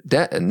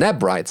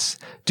Neb writes,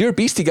 Dear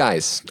Beastie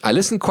guys, I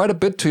listen quite a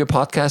bit to your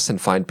podcast and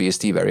find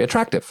BSD very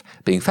attractive,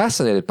 being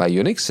fascinated by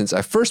Unix since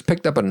I first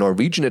picked up a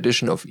Norwegian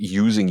edition of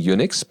Using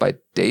Unix by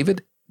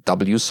David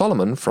W.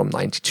 Solomon from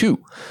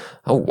 92.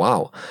 Oh,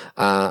 wow.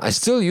 I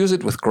still use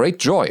it with great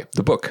joy,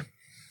 the book.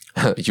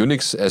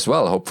 Unix as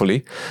well,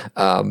 hopefully.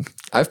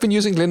 I've been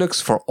using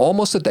Linux for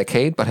almost a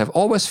decade, but have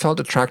always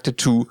felt attracted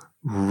to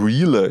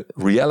Reala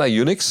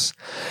Unix,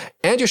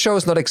 and your show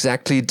is not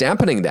exactly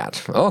dampening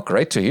that. Oh,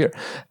 great to hear.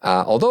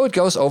 Although it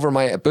goes over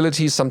my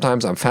abilities,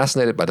 sometimes I'm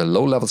fascinated by the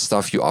low-level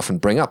stuff you often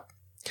bring up.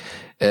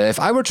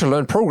 If I were to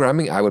learn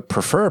programming, I would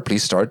preferably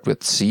start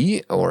with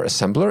C or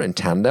assembler in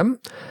tandem.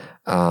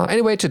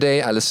 Anyway,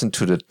 today I listened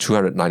to the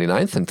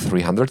 299th and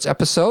 300th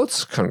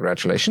episodes.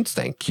 Congratulations.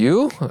 Thank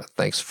you.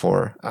 Thanks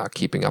for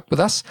keeping up with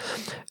us.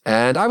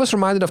 And I was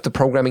reminded of the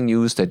programming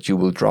news that you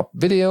will drop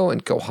video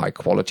and go high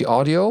quality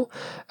audio.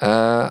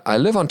 I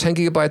live on 10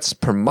 gigabytes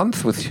per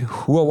month with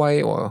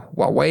Huawei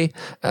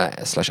 /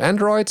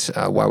 Android,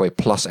 Huawei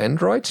plus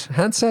Android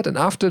handset. And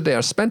after they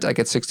are spent, I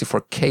get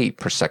 64K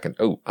per second.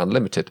 Oh,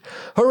 unlimited.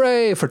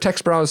 Hooray for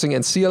text browsing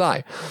and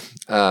CLI.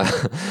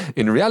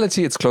 In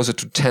reality, it's closer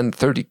to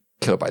 1030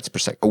 kilobytes per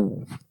second.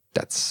 Oh,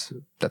 that's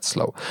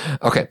slow.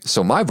 Okay,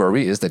 so my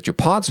worry is that your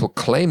pods will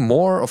claim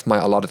more of my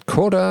allotted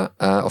quota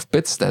of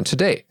bits than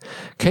today.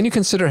 Can you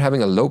consider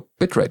having a low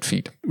bitrate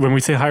feed? When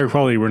we say higher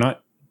quality, we're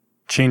not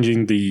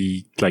changing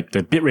the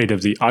bitrate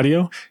of the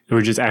audio.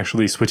 We're just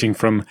actually switching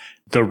from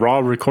the raw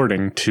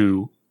recording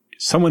to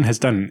someone has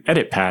done an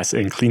edit pass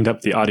and cleaned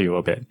up the audio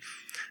a bit.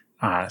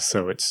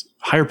 So it's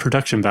higher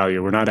production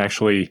value. We're not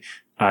actually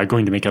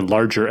going to make a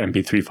larger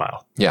MP3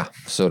 file. Yeah,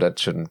 so that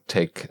shouldn't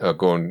take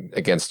going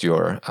against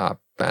your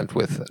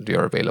bandwidth,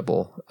 your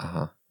available.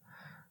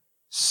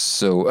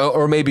 So,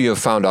 or maybe you've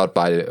found out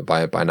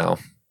by now.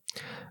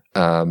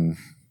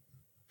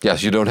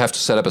 Yes, you don't have to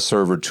set up a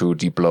server to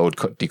deload,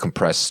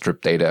 decompress,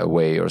 strip data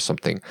away or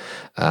something.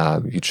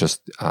 You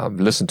just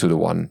listen to the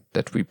one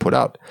that we put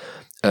out.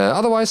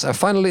 Otherwise, I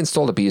finally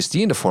installed a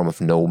BSD in the form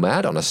of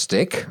Nomad on a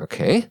stick.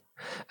 Okay.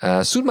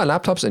 Soon my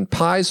laptops and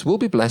Pis will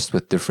be blessed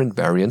with different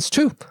variants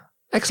too.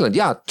 Excellent.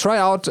 Yeah, try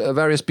out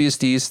various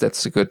BSDs.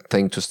 That's a good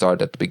thing to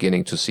start at the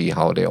beginning to see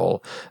how they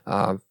all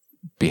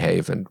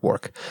behave and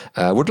work.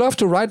 Would love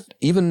to write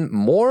even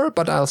more,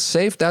 but I'll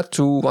save that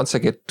to once I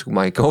get to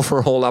my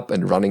Gopher hole up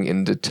and running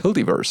in the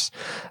Tildiverse.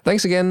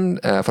 Thanks again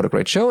for the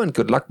great show and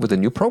good luck with the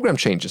new program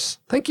changes.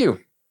 Thank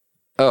you.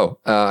 Oh,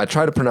 I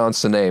try to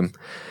pronounce the name.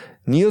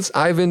 Niels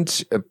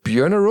Eivind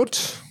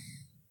Björnerud?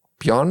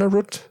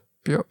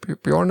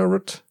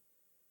 Björnerud?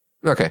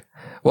 Okay.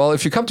 Well,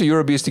 if you come to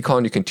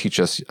EuroBSDCon, you can teach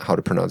us how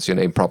to pronounce your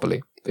name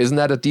properly. Isn't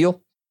that a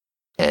deal?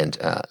 And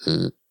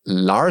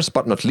Lars,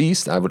 but not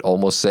least, I would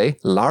almost say,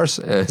 Lars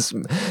is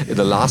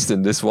the last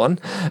in this one,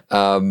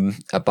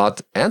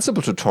 about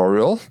Ansible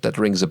tutorial, that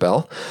rings a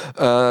bell,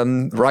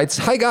 writes,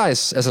 "Hi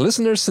guys, as a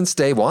listener since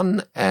day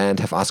one and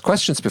have asked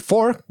questions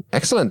before,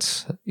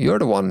 excellent, you're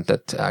the one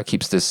that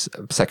keeps this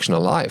section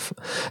alive.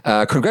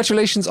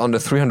 Congratulations on the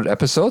 300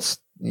 episodes.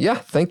 Yeah,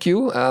 thank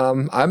you.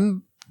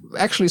 I'm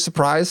actually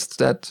surprised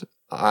that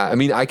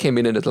I came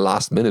in at the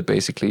last minute,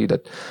 basically,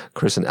 that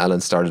Chris and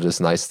Alan started this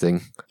nice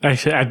thing.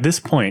 Actually, at this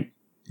point,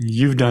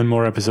 you've done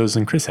more episodes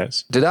than Chris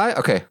has. Did I?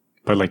 Okay.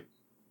 But like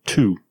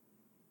 2.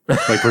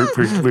 Like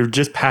we're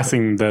just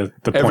passing the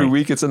point. Every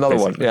week it's another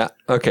basically. one.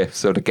 Yeah. Okay.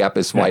 So the gap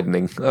is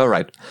widening. All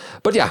right.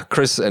 But yeah,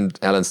 Chris and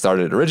Alan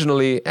started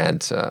originally,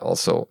 and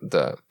also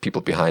the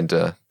people behind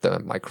the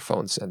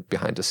microphones and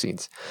behind the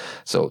scenes.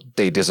 So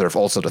they deserve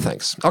also the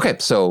thanks. Okay.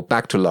 So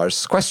back to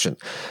Lars' question.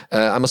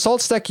 I'm a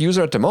SaltStack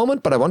user at the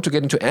moment, but I want to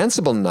get into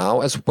Ansible now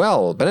as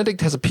well.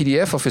 Benedict has a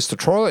PDF of his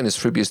tutorial in his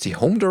FreeBSD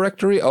home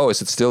directory. Oh,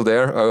 is it still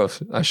there? Oh,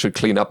 I should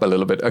clean up a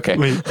little bit. Okay.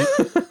 Wait,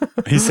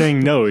 he's saying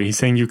no. He's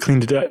saying you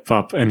cleaned it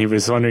up, and he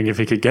was wondering if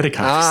he could get a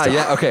copy still.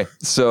 Yeah, okay.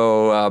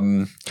 So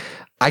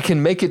I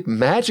can make it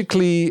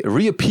magically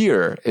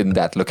reappear in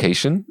that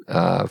location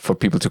for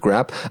people to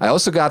grab. I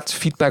also got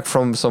feedback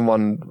from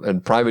someone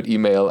in private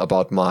email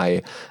about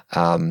my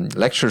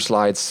lecture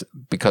slides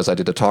because I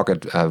did a talk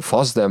at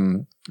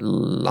FOSDEM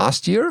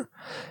last year.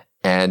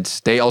 And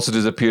they also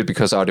disappeared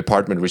because our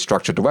department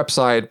restructured the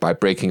website by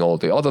breaking all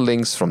the other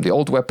links from the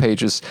old web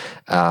pages.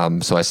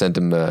 So I sent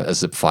them a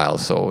zip file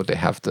so they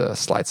have the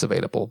slides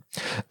available.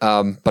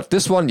 But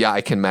this one, yeah,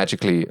 I can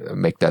magically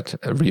make that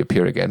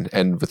reappear again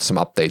and with some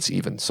updates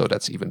even. So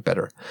that's even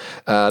better.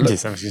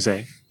 Yes, I was going to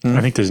say,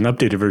 I think there's an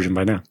updated version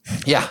by now.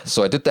 Yeah,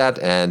 so I did that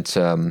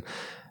and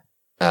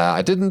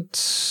I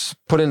didn't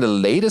put in the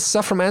latest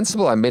stuff from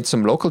Ansible. I made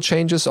some local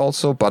changes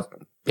also, but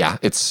yeah,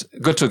 it's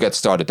good to get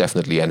started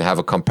definitely and have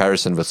a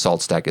comparison with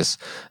SaltStack is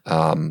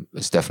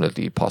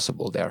definitely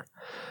possible there.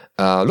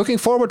 Looking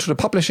forward to the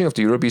publishing of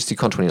the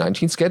EuroBSDCon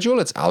 2019 schedule.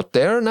 It's out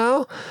there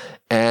now.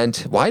 And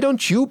why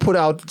don't you put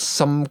out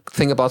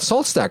something about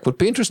SaltStack? Would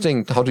be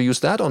interesting how to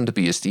use that on the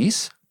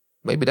BSDs.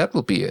 Maybe that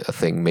will be a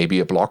thing. Maybe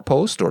a blog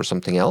post or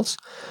something else.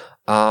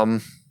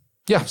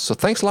 Yeah, so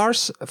thanks,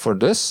 Lars, for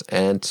this.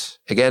 And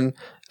again,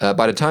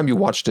 by the time you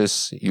watch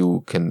this,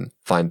 you can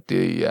find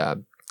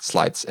the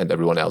slides and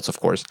everyone else, of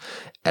course,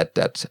 at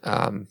that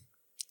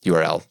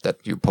URL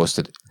that you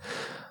posted.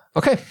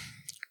 Okay.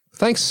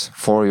 Thanks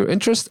for your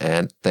interest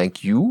and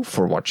thank you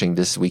for watching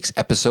this week's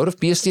episode of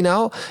BSD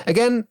Now.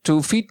 Again,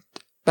 to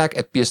feedback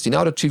at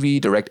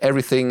bsdnow.tv, direct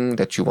everything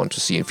that you want to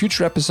see in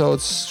future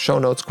episodes, show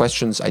notes,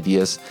 questions,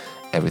 ideas,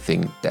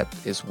 everything that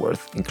is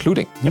worth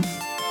including. Yep.